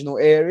the regional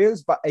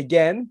areas, but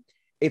again,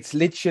 it's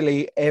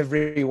literally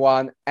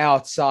everyone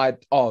outside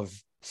of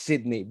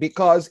Sydney,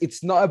 because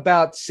it's not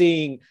about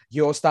seeing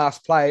your stars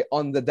play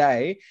on the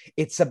day.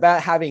 It's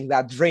about having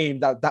that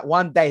dream that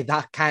one day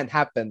that can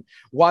happen.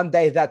 One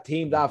day that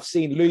team that I've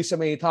seen lose so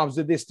many times,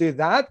 do this, do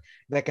that,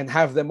 they can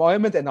have the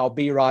moment and I'll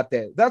be right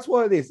there. That's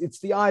what it is. It's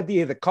the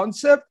idea, the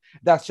concept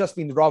that's just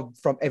been robbed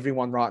from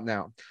everyone right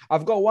now.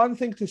 I've got one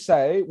thing to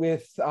say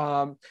with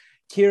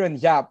Kieran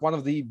Yap, one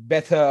of the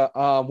better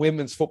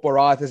women's football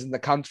writers in the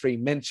country,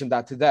 mentioned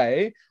that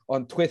today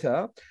on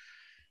Twitter.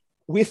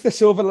 With the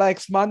Silver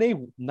Lakes money,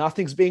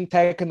 nothing's being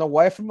taken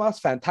away from us.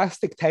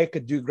 Fantastic. Take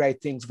it, do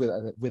great things with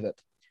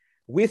it.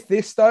 With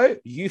this, though,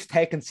 you've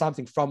taken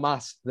something from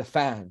us, the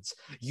fans.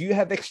 You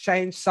have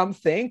exchanged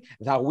something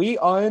that we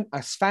own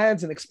as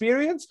fans and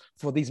experience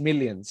for these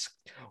millions.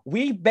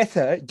 We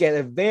better get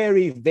a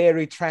very,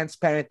 very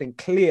transparent and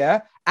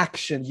clear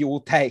action you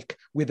will take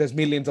with those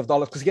millions of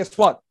dollars. Because guess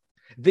what?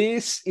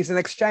 This is an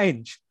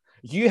exchange.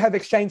 You have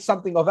exchanged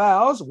something of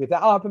ours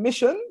without our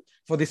permission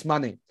for this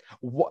money.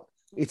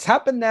 It's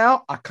happened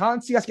now. I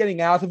can't see us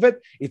getting out of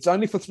it. It's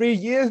only for 3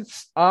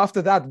 years.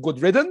 After that,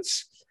 good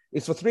riddance.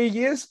 It's for 3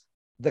 years.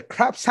 The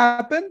crap's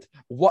happened.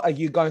 What are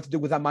you going to do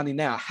with that money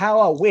now? How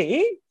are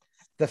we,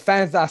 the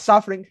fans that are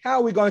suffering, how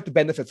are we going to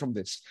benefit from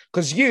this?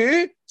 Because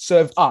you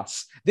serve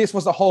us. This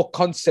was the whole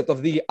concept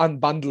of the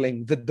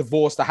unbundling, the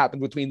divorce that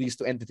happened between these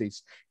two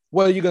entities.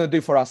 What are you going to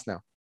do for us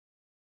now?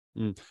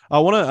 I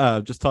want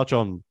to just touch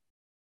on,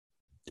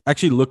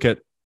 actually look at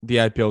the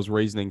APL's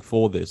reasoning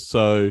for this.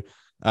 So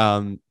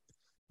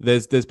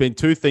there's been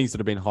two things that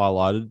have been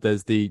highlighted.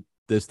 There's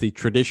the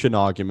tradition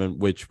argument,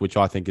 which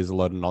I think is a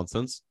load of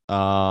nonsense.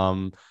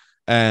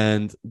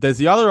 And there's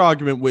the other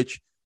argument, which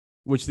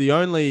the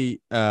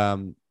only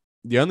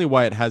the only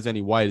way it has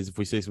any weight is if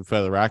we see some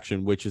further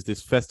action, which is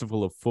this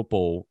festival of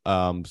football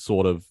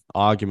sort of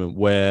argument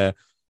where,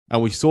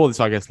 and we saw this,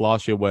 I guess,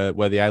 last year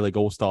where the A-League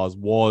All-Stars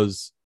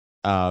was,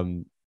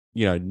 near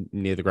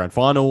the grand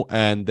final,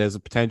 and there's a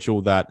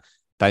potential that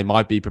they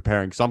might be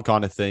preparing some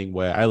kind of thing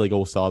where A-League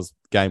All-Stars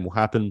game will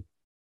happen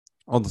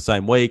on the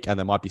same week, and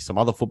there might be some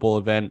other football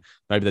event.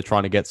 Maybe they're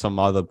trying to get some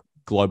other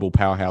global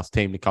powerhouse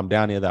team to come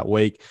down here that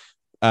week.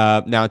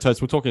 Now,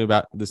 Antonis, we're talking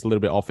about this a little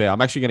bit off air.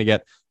 I'm actually going to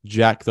get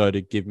Jack, though,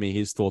 to give me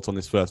his thoughts on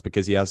this first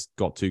because he has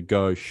got to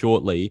go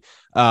shortly.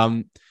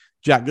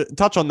 Jack,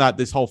 touch on that,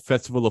 this whole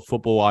festival of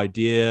football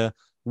idea.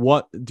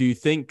 What do you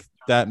think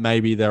that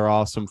maybe there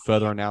are some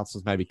further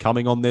announcements maybe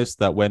coming on this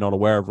that we're not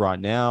aware of right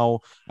now?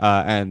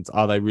 And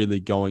are they really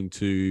going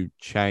to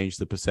change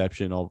the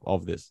perception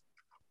of this?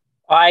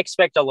 I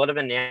expect a lot of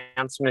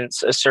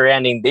announcements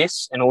surrounding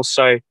this and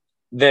also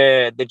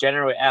the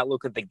general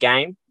outlook of the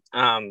game.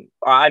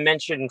 I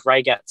mentioned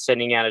Regat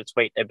sending out a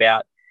tweet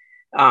about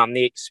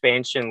the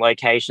expansion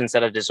locations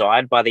that are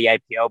desired by the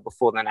APL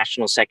before the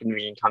National Second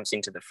Division comes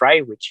into the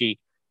fray, which he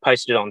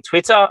posted on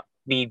Twitter.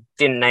 He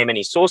didn't name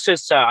any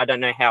sources, so I don't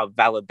know how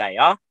valid they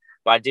are,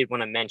 but I did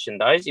want to mention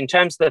those. In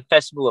terms of the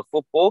Festival of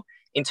Football,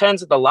 in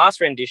terms of the last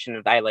rendition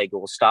of A-League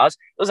All-Stars,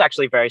 it was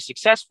actually very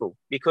successful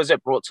because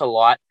it brought to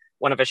light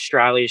one of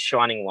Australia's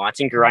shining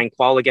lights in Geraint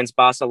Quoll against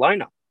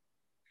Barcelona.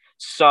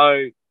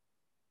 So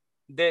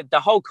the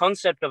whole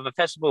concept of a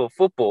Festival of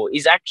Football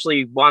is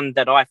actually one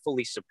that I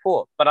fully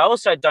support, but I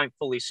also don't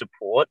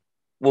support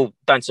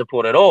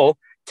at all,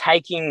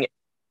 taking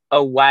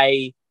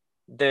away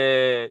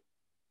Jack,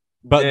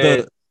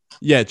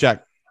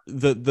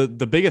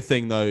 the bigger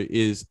thing though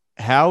is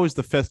how is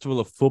the Festival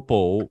of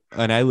Football,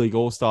 an A-League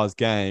All-Stars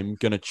game,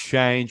 going to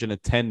change an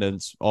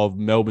attendance of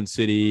Melbourne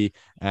City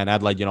and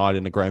Adelaide United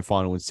in the grand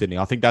final in Sydney?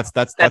 I think that's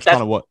kind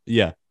of what,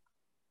 yeah.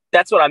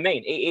 That's what I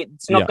mean.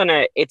 It's not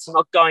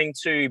going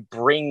to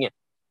bring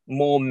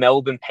more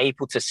Melbourne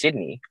people to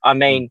Sydney. I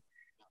mean,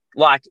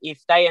 like if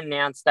they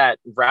announce that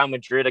Real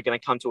Madrid are going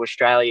to come to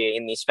Australia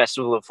in this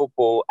Festival of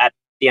Football at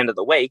the end of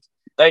the week,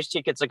 those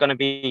tickets are going to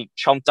be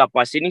chomped up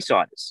by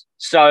Sydney-siders.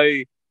 So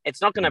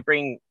it's not going to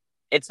bring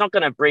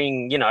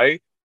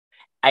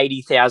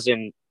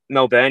 80,000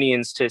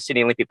 Melburnians to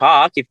Sydney Olympic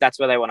Park if that's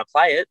where they want to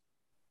play it.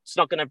 It's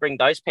not going to bring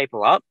those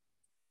people up.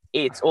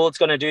 It's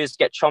going to do is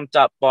get chomped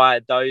up by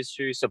those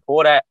who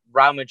support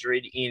Real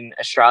Madrid in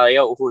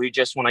Australia or who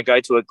just want to go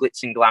to a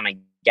glitz and glamour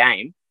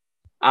game.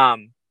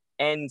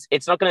 And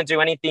it's not going to do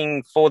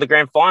anything for the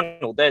grand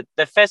final. The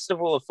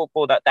Festival of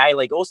Football, that the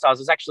A-League All-Stars,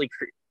 was actually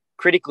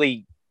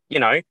critically,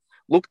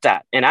 looked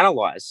at and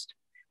analysed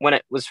when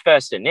it was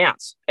first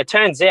announced. It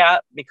turns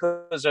out,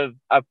 because of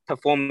a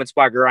performance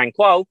by Geraint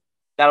Quoll,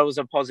 that it was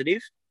a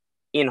positive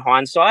in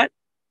hindsight.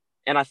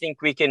 And I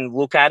think we can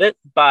look at it.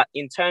 But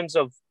in terms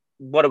of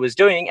what it was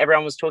doing,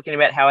 everyone was talking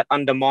about how it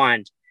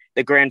undermined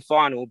the grand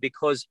final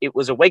because it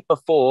was a week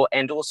before,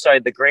 and also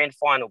the grand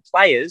final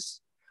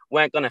players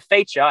weren't going to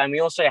feature. And we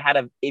also had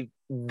a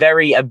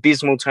very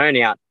abysmal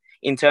turnout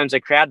in terms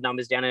of crowd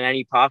numbers down at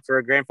Annie Park for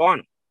a grand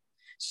final.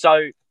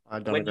 So I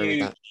don't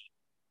agree with that.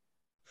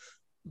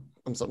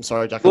 I'm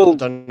sorry, Jack. Well,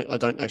 I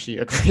don't actually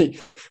agree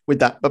with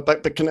that.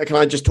 But can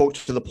I just talk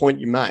to the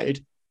point you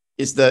made?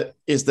 Is that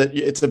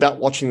it's about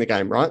watching the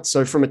game, right?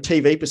 So from a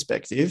TV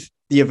perspective,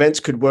 the events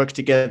could work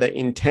together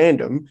in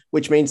tandem,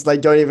 which means they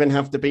don't even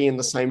have to be in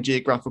the same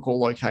geographical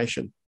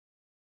location.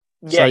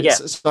 Yeah. Can I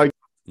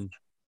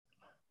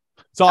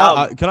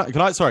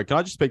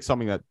just speak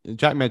something that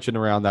Jack mentioned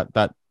around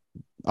that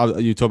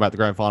you talking about the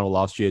grand final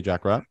last year,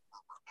 Jack, right?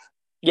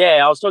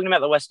 Yeah, I was talking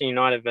about the Western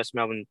United versus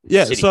Melbourne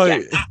City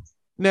game.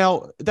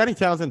 Now, Danny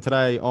Townsend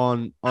today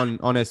on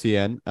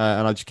SEN,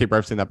 and I just keep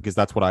referencing that because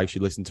that's what I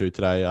actually listened to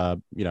today.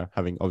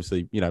 Having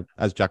obviously,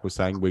 as Jack was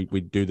saying, we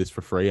do this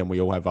for free and we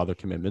all have other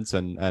commitments.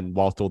 And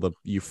whilst all the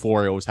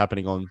euphoria was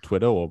happening on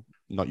Twitter, or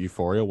not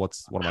euphoria, what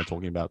am I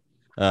talking about?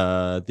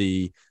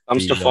 The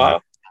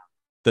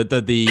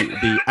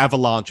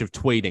avalanche of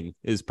tweeting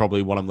is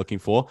probably what I'm looking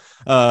for.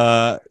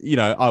 I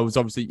was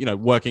obviously,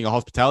 working a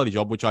hospitality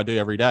job, which I do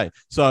every day.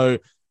 So,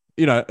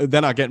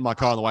 then I get in my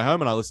car on the way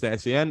home and I listen to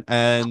SEN,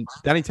 and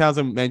Danny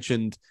Townsend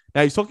mentioned,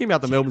 now he's talking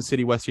about the Melbourne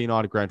City Western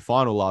United grand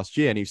final last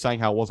year, and he's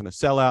saying how it wasn't a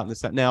sellout and this,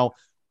 that. Now,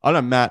 I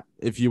don't know, Matt,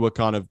 if you were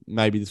kind of,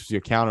 maybe this was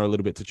your counter a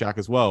little bit to Jack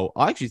as well.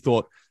 I actually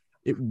thought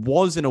it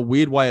was in a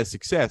weird way a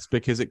success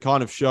because it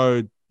kind of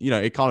showed,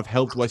 it kind of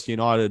helped Western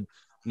United.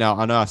 Now,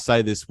 I know I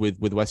say this with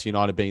Western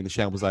United being the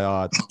shambles they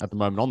are at the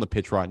moment on the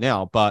pitch right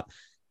now, but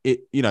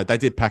they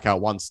did pack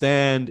out one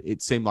stand.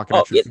 It seemed like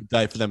an terrific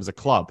day for them as a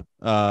club.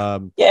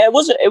 It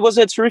was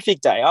a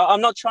terrific day.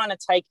 I'm not trying to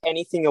take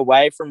anything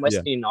away from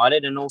Western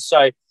United and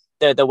also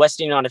the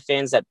Western United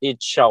fans that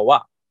did show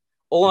up.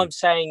 All I'm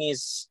saying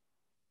is,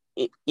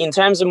 in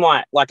terms of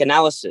my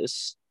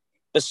analysis,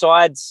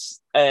 besides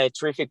a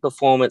terrific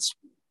performance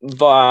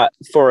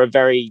for a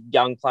very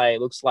young player,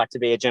 looks like to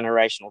be a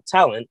generational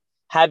talent,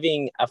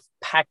 having a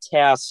packed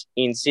house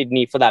in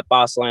Sydney for that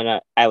Barcelona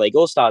A-League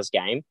All-Stars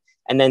game,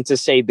 and then to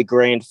see the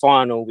grand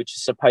final, which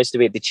is supposed to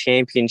be the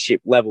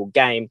championship level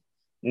game,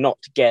 not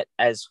get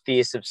as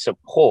fierce of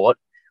support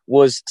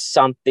was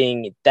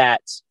something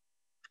that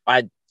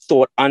I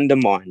thought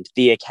undermined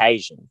the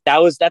occasion.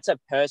 That's a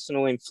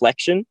personal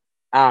inflection.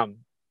 I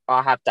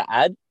have to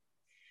add.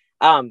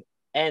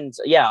 And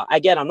yeah,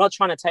 again, I'm not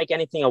trying to take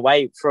anything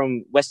away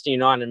from Western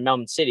United and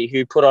Melbourne City,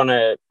 who put on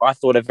I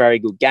thought, a very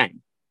good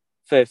game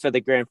for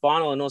the grand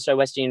final, and also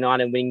Western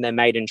United winning their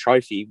maiden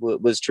trophy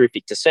was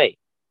terrific to see.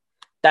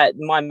 That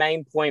my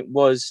main point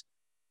was,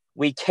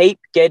 we keep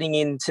getting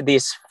into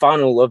this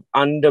funnel of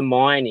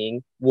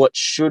undermining what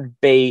should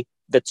be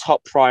the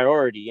top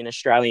priority in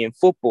Australian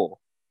football.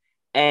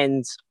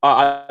 And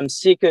I'm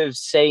sick of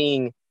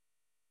seeing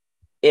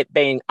it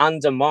being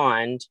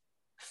undermined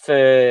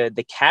for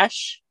the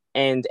cash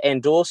and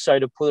also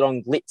to put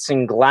on glitz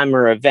and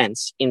glamour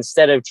events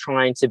instead of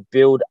trying to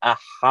build a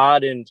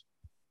hardened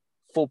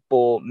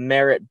football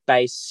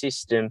merit-based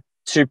system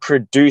to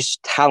produce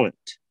talent.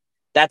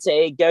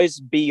 It goes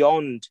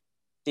beyond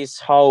this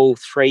whole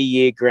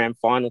 3-year grand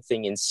final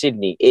thing in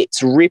Sydney.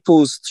 It's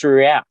ripples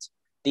throughout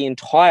the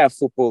entire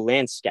football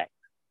landscape.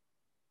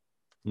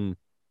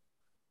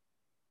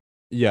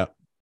 Yeah.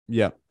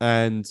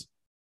 And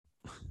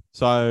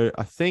so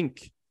I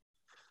think,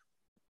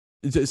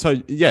 so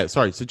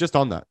just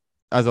on that,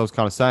 as I was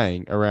kind of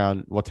saying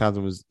around what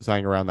Townsend was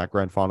saying around that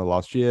grand final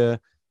last year,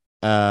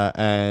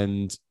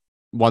 and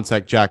one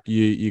sec, Jack,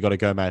 you got to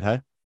go, mate,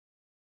 hey?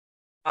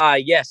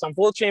 Yes,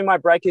 unfortunately my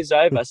break is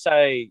over.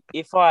 So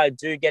if I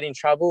do get in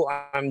trouble,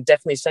 I'm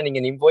definitely sending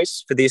an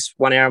invoice for this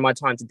 1 hour of my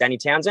time to Danny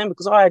Townsend,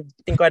 because I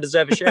think I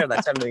deserve a share of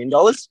that $10 million,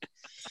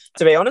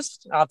 to be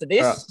honest, after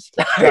this.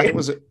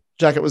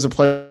 Jack, it was a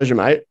pleasure,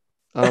 mate.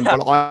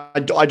 But I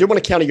do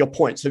want to counter your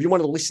point. So if you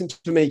want to listen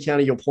to me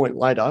counter your point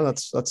later,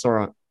 that's all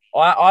right.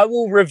 I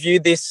will review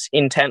this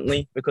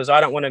intently, because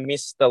I don't want to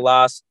miss the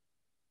last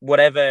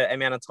whatever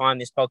amount of time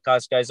this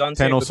podcast goes on.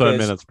 10 or so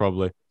minutes,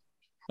 probably.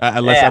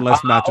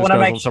 Unless Matt just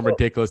goes on some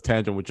ridiculous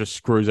tangent which just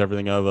screws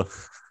everything over.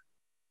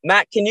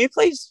 Matt, can you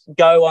please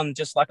go on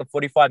just like a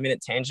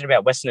 45-minute tangent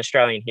about Western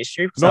Australian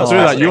history? Not do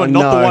that. You are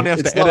not the one who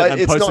has to edit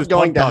and post this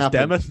podcast,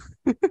 damn it.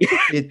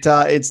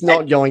 It's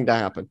not going to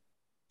happen.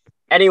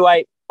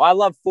 Anyway, I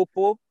love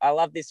football. I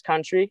love this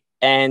country.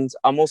 And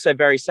I'm also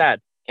very sad.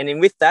 And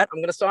with that, I'm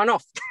going to sign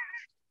off.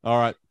 All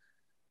right.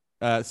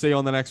 See you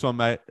on the next one,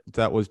 mate.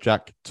 That was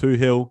Jack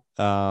Twohill,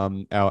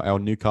 our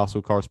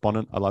Newcastle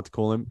correspondent, I like to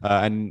call him.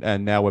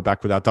 And now we're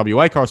back with our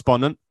WA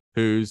correspondent,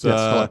 who's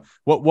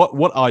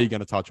what are you going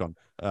to touch on?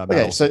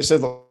 Okay,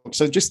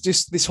 so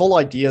just this whole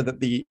idea that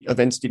the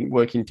events didn't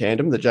work in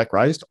tandem that Jack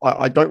raised,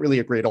 I don't really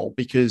agree at all,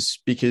 because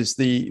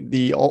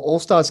the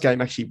All-Stars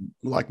game actually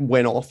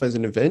went off as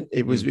an event.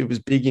 It was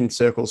big in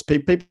circles.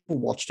 People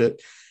watched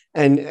it.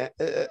 And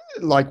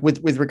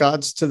with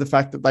regards to the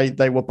fact that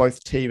they were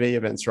both TV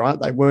events, right?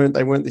 They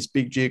weren't this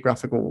big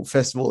geographical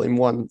festival in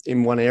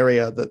one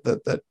area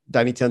that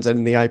Danny Townsend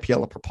and the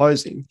APL are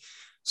proposing.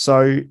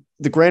 So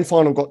the grand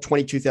final got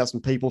 22,000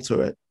 people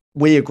to it.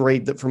 We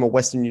agreed that from a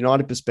Western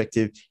United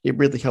perspective, it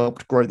really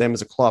helped grow them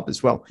as a club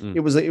as well.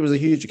 It was a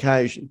huge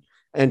occasion,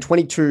 and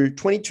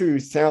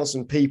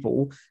 22,000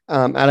 people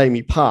at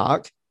Amy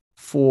Park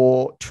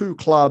for two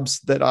clubs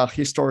that are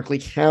historically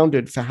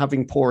hounded for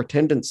having poor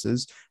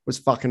attendances was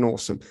fucking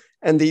awesome.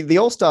 And the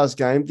All-Stars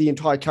game, the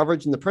entire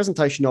coverage and the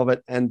presentation of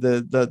it, and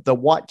the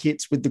white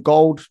kits with the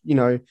gold,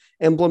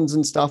 emblems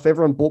and stuff,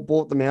 everyone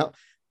bought them out.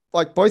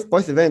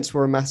 Both events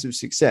were a massive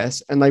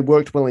success, and they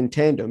worked well in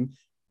tandem,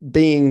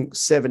 being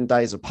 7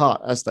 days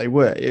apart as they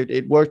were.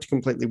 It worked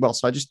completely well.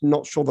 So I'm just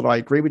not sure that I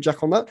agree with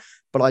Jack on that,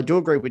 but I do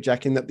agree with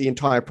Jack in that the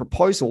entire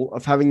proposal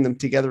of having them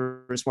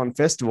together as one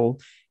festival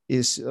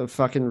is a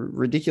fucking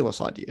ridiculous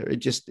idea. It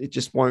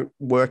just won't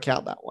work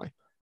out that way.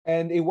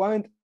 And it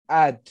won't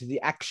add to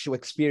the actual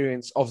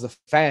experience of the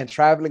fan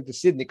traveling to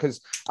Sydney, because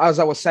as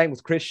I was saying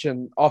with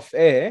Christian off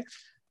air,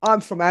 I'm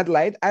from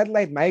Adelaide.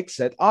 Adelaide makes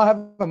it. I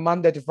have a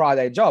Monday to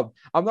Friday job.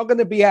 I'm not going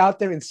to be out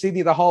there in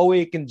Sydney the whole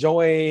week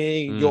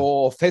enjoying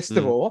your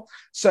festival.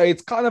 So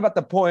it's kind of at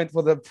the point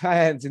for the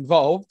fans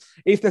involved,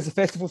 if there's a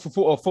festival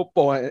for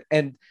football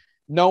and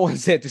no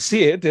one's there to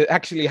see it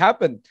actually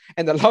happen.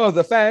 And a lot of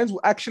the fans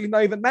will actually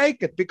not even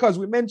make it, because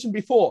we mentioned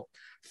before,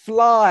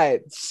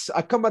 flights,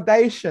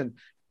 accommodation.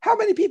 How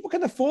many people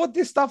can afford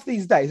this stuff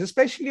these days,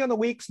 especially on a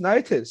week's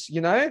notice,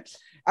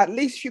 At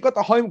least if you got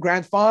the home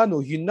grand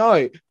final,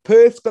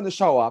 Perth's going to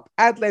show up,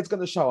 Adelaide's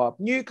going to show up,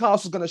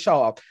 Newcastle's going to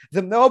show up,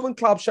 the Melbourne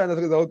club show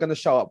they're going to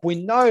show up.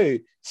 We know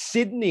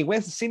Sydney,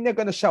 when's Sydney are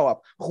going to show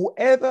up?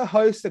 Whoever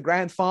hosts the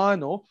grand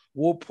final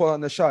will put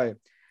on the show.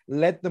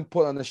 Let them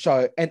put on the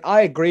show. And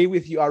I agree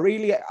with you.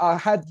 I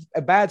had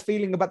a bad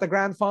feeling about the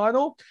grand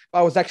final, but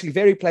I was actually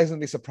very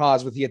pleasantly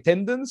surprised with the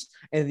attendance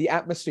and the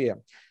atmosphere.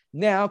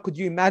 Now, could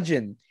you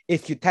imagine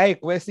if you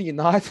take Western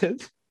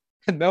United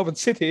and Melbourne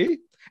City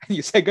and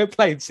you say, go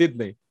play in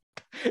Sydney?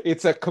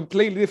 It's a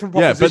completely different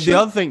proposition. Yeah, but the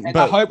other thing...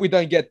 I hope we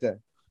don't get there.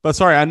 But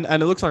sorry, and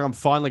it looks like I'm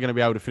finally going to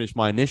be able to finish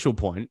my initial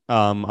point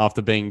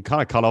after being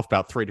kind of cut off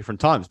about 3 different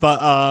times. But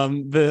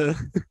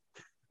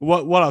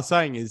what I was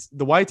saying is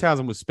the way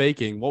Townsend was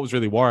speaking, what was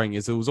really worrying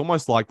is it was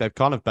almost like they've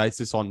kind of based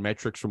this on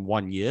metrics from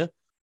 1 year.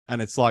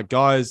 And it's like,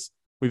 guys,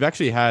 we've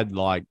actually had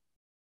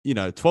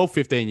 12,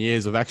 15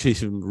 years of actually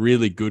some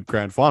really good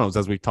grand finals,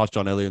 as we touched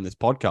on earlier in this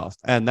podcast.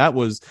 And that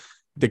was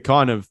the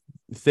kind of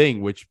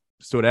thing which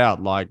stood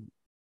out. Like,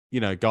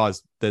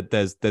 guys, that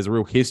there's a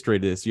real history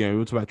to this. We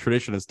talk about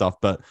tradition and stuff,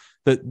 but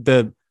I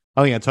think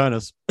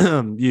Antonis,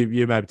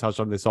 you maybe touched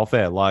on this off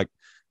air. Like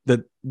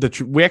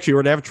we actually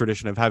already have a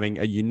tradition of having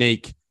a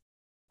unique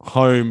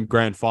home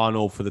grand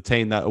final for the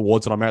team that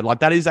awards it on merit.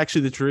 Like that is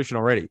actually the tradition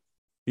already.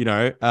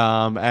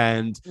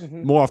 And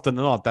more often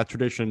than not, that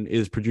tradition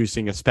is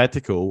producing a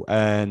spectacle.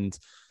 And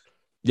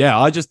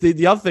yeah,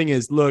 the other thing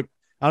is, look,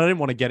 I didn't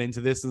want to get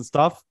into this and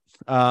stuff,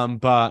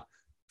 but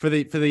for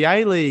the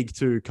A League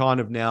to kind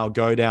of now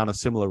go down a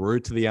similar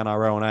route to the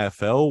NRL and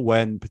AFL,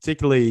 when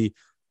particularly,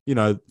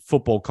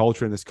 football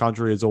culture in this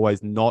country is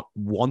always not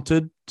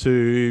wanted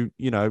to,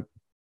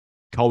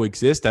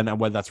 coexist, and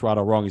whether that's right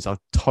or wrong is a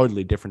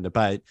totally different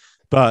debate.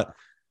 But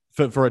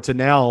for it to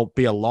now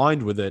be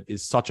aligned with it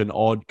is such an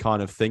odd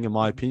kind of thing, in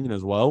my opinion,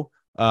 as well.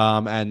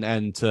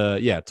 And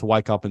to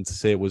wake up and to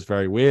see it was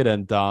very weird.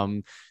 And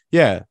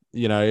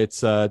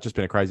it's just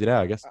been a crazy day,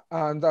 I guess.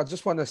 And I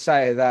just want to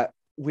say that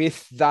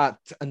with that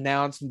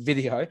announcement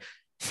video,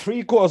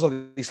 3/4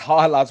 of these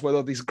highlights were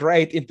all these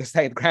great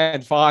interstate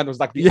grand finals,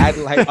 like the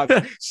Adelaide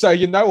one. So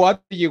you know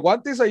what? Do you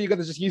want this, or are you going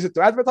to just use it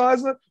to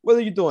advertise it? What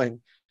are you doing?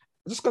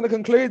 I'm just going to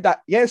conclude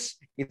that, yes,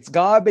 it's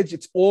garbage,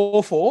 it's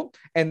awful.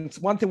 And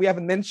one thing we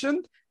haven't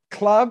mentioned,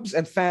 clubs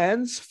and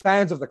fans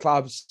of the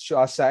clubs, should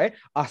I say,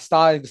 are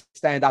starting to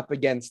stand up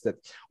against it.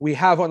 We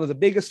have one of the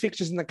biggest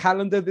fixtures in the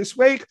calendar this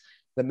week,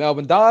 the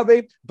Melbourne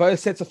Derby.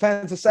 Both sets of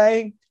fans are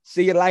saying,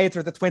 see you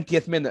later at the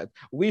 20th minute.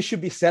 We should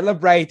be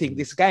celebrating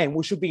this game.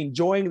 We should be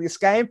enjoying this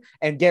game.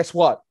 And guess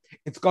what?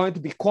 It's going to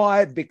be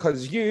quiet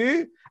because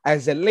you,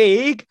 as a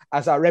league,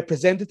 as our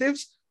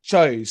representatives,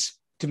 chose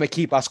to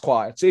keep us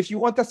quiet. So if you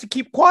want us to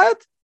keep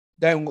quiet,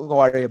 don't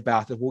worry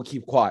about it. We'll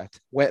keep quiet,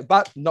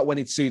 but not when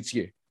it suits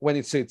you, when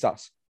it suits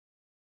us.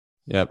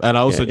 Yeah. And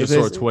I also just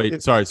saw a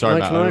tweet. Sorry,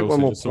 Matt. I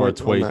also just saw a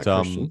tweet.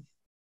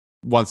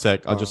 One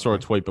sec. I just saw a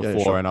tweet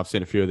before, and I've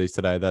seen a few of these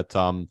today that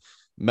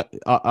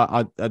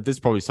this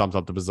probably sums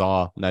up the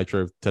bizarre nature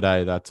of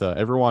today, that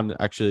everyone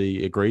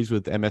actually agrees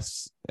with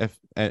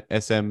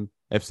SMFC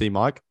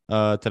Mike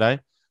today,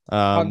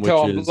 which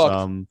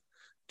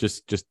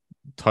is just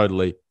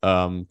totally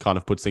kind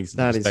of puts things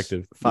into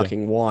perspective.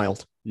 Fucking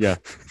wild. Yeah.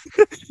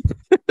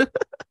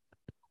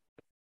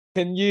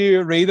 Can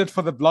you read it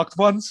for the blocked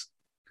ones?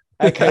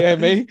 AKA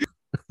me?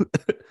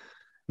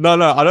 No,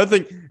 I don't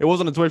think it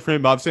wasn't a tweet from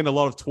him, but I've seen a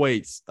lot of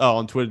tweets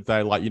on Twitter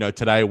today, like,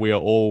 today we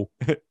are all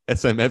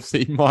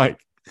SMFC Mike.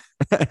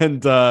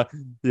 And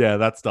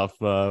that stuff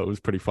was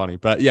pretty funny.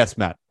 But yes,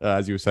 Matt,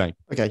 as you were saying.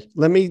 Okay,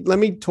 let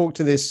me talk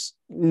to this.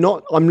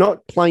 I'm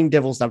not playing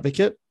devil's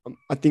advocate.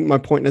 I think my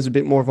point is a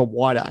bit more of a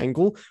wider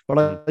angle,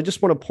 but I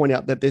just want to point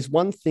out that there's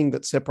one thing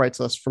that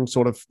separates us from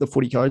sort of the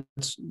footy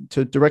codes,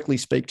 to directly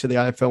speak to the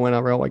AFL,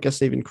 NRL, I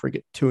guess even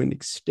cricket to an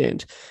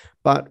extent.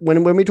 But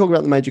when we talk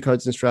about the major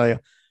codes in Australia,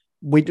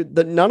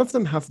 none of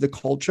them have the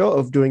culture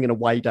of doing an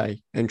away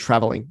day and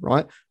traveling,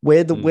 right?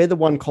 We're the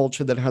one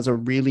culture that has a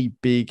really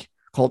big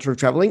culture of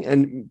traveling,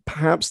 and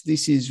perhaps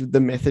this is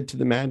the method to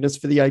the madness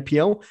for the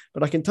APL,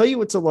 but I can tell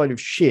you it's a load of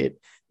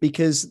shit,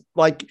 because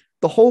like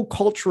the whole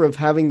culture of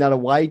having that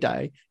away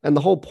day and the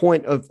whole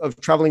point of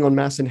traveling en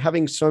masse and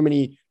having so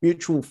many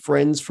mutual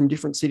friends from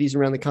different cities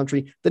around the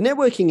country, the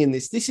networking in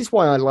this is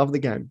why I love the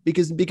game,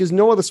 because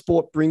no other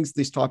sport brings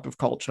this type of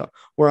culture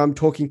where I'm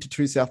talking to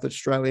two South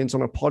Australians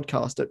on a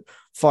podcast at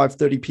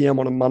 5:30 p.m.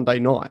 on a Monday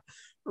night,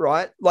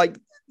 right? Like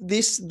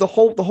this, the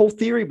whole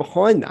theory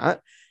behind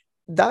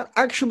that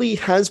actually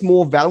has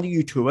more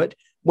value to it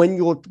when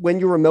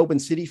you're a Melbourne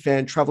City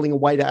fan traveling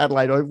away to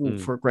Adelaide Oval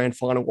for a grand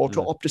final, or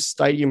to Optus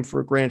Stadium for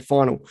a grand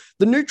final.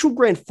 The neutral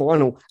grand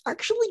final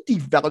actually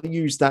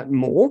devalues that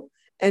more.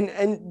 And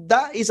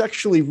that is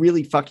actually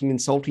really fucking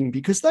insulting,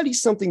 because that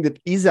is something that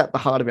is at the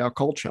heart of our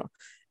culture.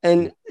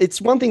 And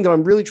it's one thing that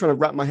I'm really trying to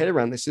wrap my head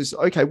around. This is,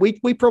 okay,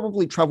 we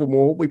probably travel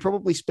more. We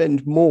probably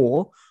spend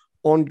more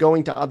on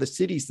going to other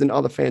cities than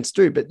other fans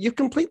do, but you're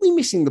completely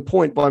missing the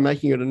point by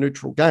making it a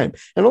neutral game.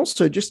 And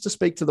also, just to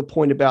speak to the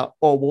point about,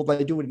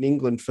 they do it in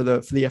England for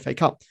the FA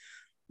Cup.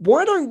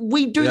 Why don't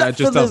we do that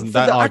for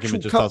the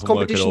actual cup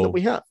competition that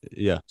we have?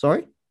 Yeah.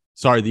 Sorry,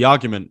 that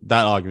argument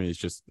is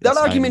just... That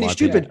argument is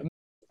stupid. Yeah.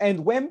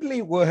 And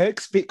Wembley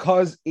works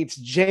because it's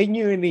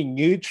genuinely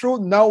neutral.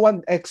 No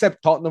one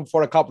except Tottenham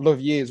for a couple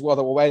of years while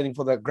they were waiting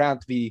for the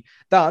ground to be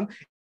done.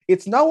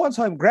 It's no one's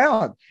home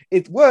ground.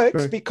 It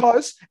works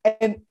because,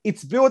 and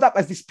it's built up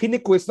as this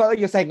pinnacle. It's not like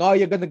you're saying,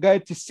 you're going to go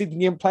to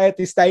Sydney and play at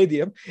this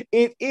stadium.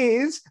 It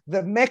is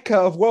the mecca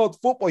of world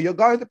football. You're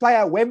going to play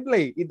at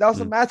Wembley. It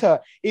doesn't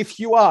matter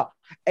if you are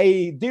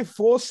a Div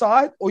 4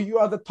 side or you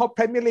are the top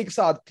Premier League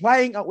side.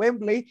 Playing at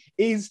Wembley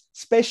is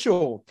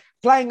special.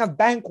 Playing at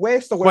Bank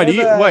West or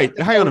wherever. Wait,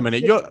 hang on a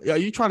minute. Are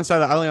you trying to say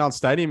that Allianz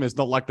Stadium is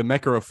not like the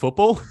mecca of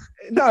football?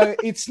 No,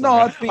 it's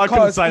not, because I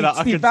couldn't say that. it's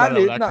I couldn't say that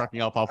without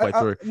cracking up halfway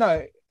through.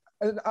 No,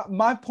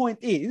 my point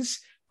is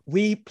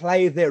we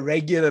play there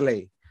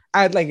regularly.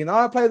 Adelaide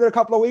United played there a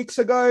couple of weeks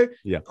ago.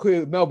 Yeah.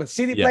 Melbourne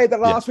City played there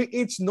last week.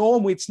 It's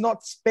normal. It's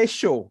not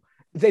special.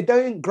 They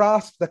don't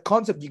grasp the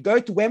concept. You go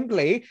to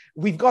Wembley,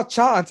 we've got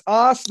chants.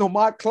 Arsenal,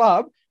 my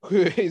club,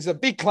 who is a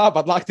big club,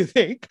 I'd like to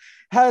think,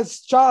 has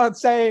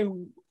chants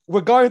saying,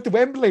 we're going to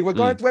Wembley. We're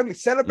going to Wembley,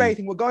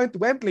 celebrating. We're going to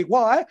Wembley.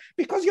 Why?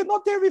 Because you're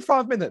not there every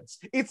 5 minutes.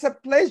 It's a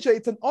pleasure.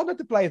 It's an honor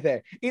to play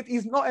there. It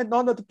is not an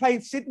honor to play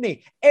in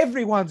Sydney.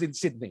 Everyone's in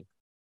Sydney.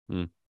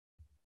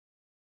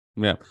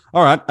 Yeah.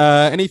 All right.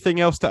 Anything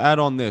else to add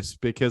on this?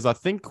 Because I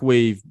think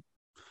we've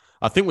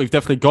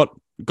definitely got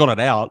it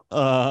out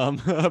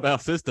of our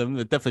system.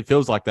 It definitely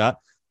feels like that.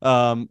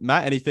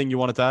 Matt, anything you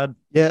wanted to add?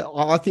 Yeah,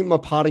 I think my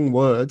parting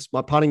words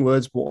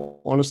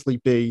will honestly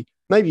be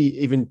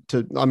maybe even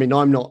to, I mean,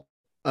 I'm not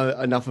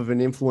enough of an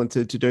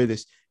influencer to do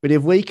this, but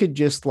if we could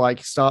just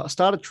like start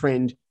a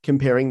trend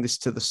comparing this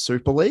to the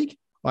Super League,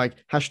 like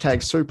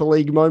hashtag Super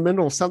League moment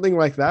or something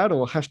like that,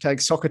 or hashtag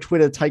soccer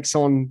Twitter takes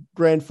on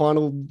grand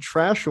final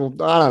trash, or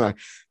I don't know.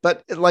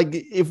 But like,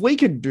 if we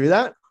could do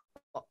that,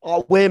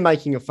 we're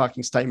making a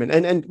fucking statement.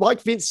 And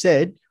like Vince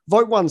said,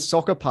 vote one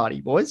soccer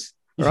party, boys.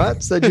 All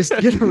right. So just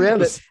get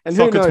around it. And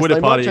soccer who knows, Twitter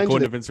party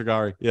according it. to Vince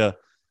Regari. Yeah.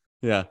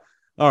 Yeah.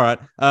 All right.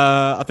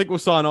 I think we'll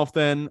sign off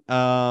then.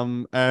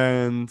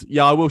 And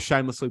yeah, I will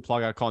shamelessly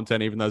plug our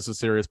content, even though it's a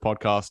serious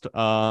podcast.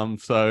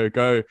 So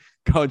go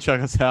and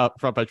check us out,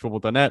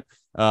 frontpagefootball.net,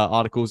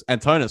 articles.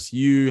 Antonis,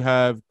 you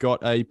have got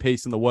a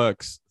piece in the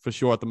works for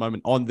sure at the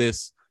moment on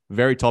this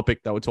very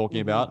topic that we're talking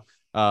about.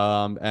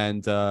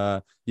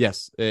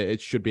 Yes,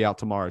 it should be out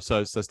tomorrow.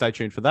 So stay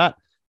tuned for that.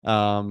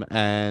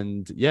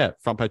 And yeah,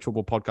 Front Page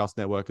Football Podcast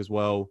Network as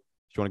well.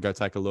 If you want to go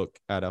take a look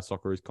at our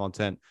Socceroos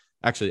content,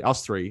 actually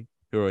us three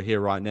who are here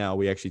right now,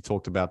 we actually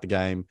talked about the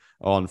game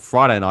on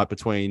Friday night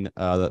between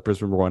the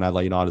Brisbane Roar and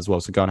Adelaide United as well.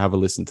 So go and have a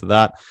listen to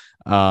that.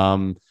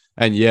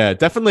 And yeah,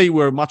 definitely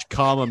we're a much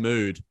calmer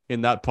mood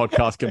in that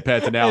podcast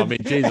compared to now. I mean,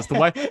 Jesus, the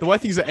way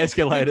things are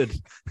escalated.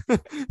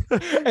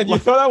 And you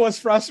thought I was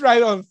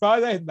frustrated on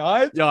Friday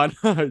night? Yeah, I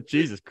know.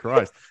 Jesus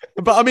Christ.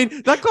 But I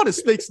mean, that kind of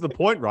speaks to the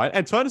point, right?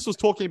 Antonis was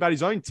talking about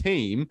his own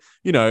team,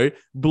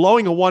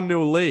 blowing a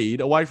 1-0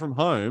 lead away from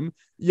home,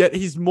 yet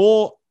he's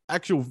more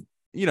actual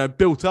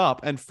built up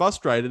and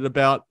frustrated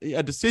about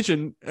a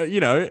decision,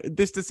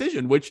 this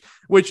decision, which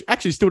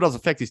actually still does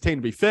affect his team,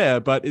 to be fair,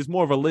 but is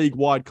more of a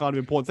league-wide kind of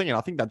important thing. And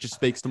I think that just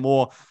speaks to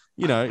more,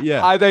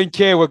 yeah. I don't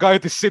care. We're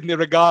going to Sydney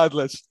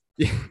regardless.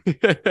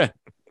 Yeah,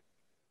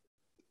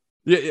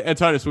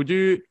 Antonis, would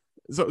you...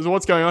 So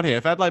what's going on here?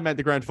 If Adelaide made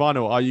the grand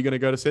final, are you going to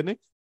go to Sydney?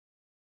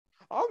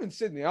 I'm in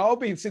Sydney. I'll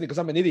be in Sydney because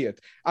I'm an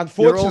idiot.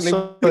 Unfortunately,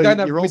 we don't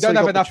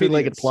have enough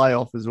two-legged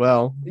playoff as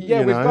well.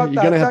 Yeah, we've got that.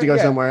 You're going to have to go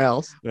somewhere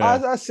else. Yeah.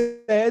 As I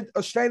said,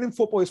 Australian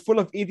football is full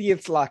of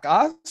idiots like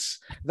us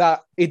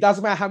that it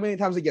doesn't matter how many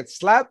times we get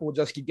slapped, we'll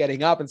just keep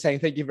getting up and saying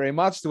thank you very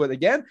much, do it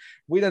again.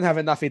 We don't have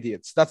enough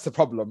idiots. That's the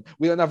problem.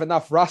 We don't have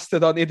enough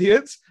rusted on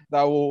idiots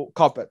that will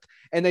cop it.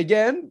 And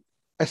again,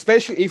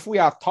 especially if we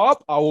are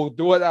top, I will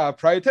do it at a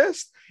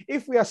protest.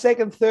 If we are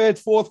second, third,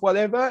 fourth,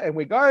 whatever, and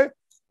we go,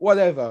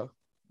 whatever.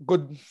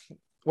 Good,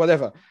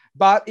 whatever.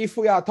 But if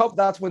we are top,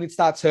 that's when it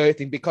starts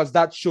hurting, because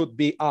that should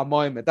be our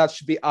moment. That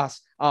should be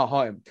us, our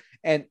home.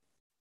 And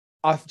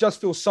I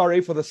just feel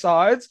sorry for the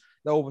sides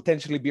that will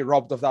potentially be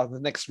robbed of that in the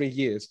next 3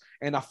 years.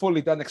 And I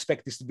fully don't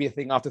expect this to be a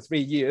thing after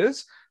 3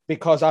 years,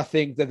 because I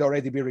think they'd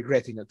already be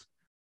regretting it.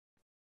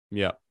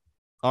 Yeah.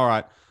 All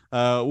right.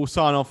 We'll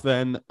sign off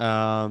then.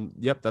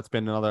 Yep, that's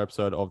been another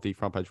episode of the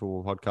Front Page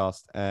Football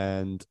Podcast.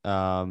 And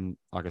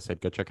like I said,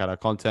 go check out our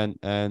content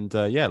and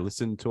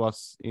listen to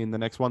us in the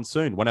next one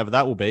soon, whenever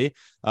that will be.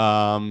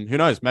 Who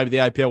knows? Maybe the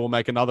APL will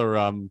make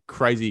another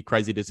crazy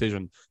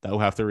decision that we'll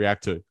have to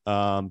react to.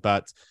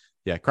 But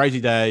yeah, crazy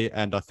day,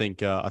 and I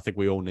think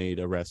we all need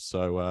a rest.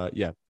 So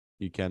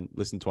you can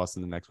listen to us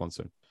in the next one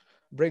soon.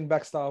 Bring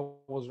back Star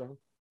Wars, right?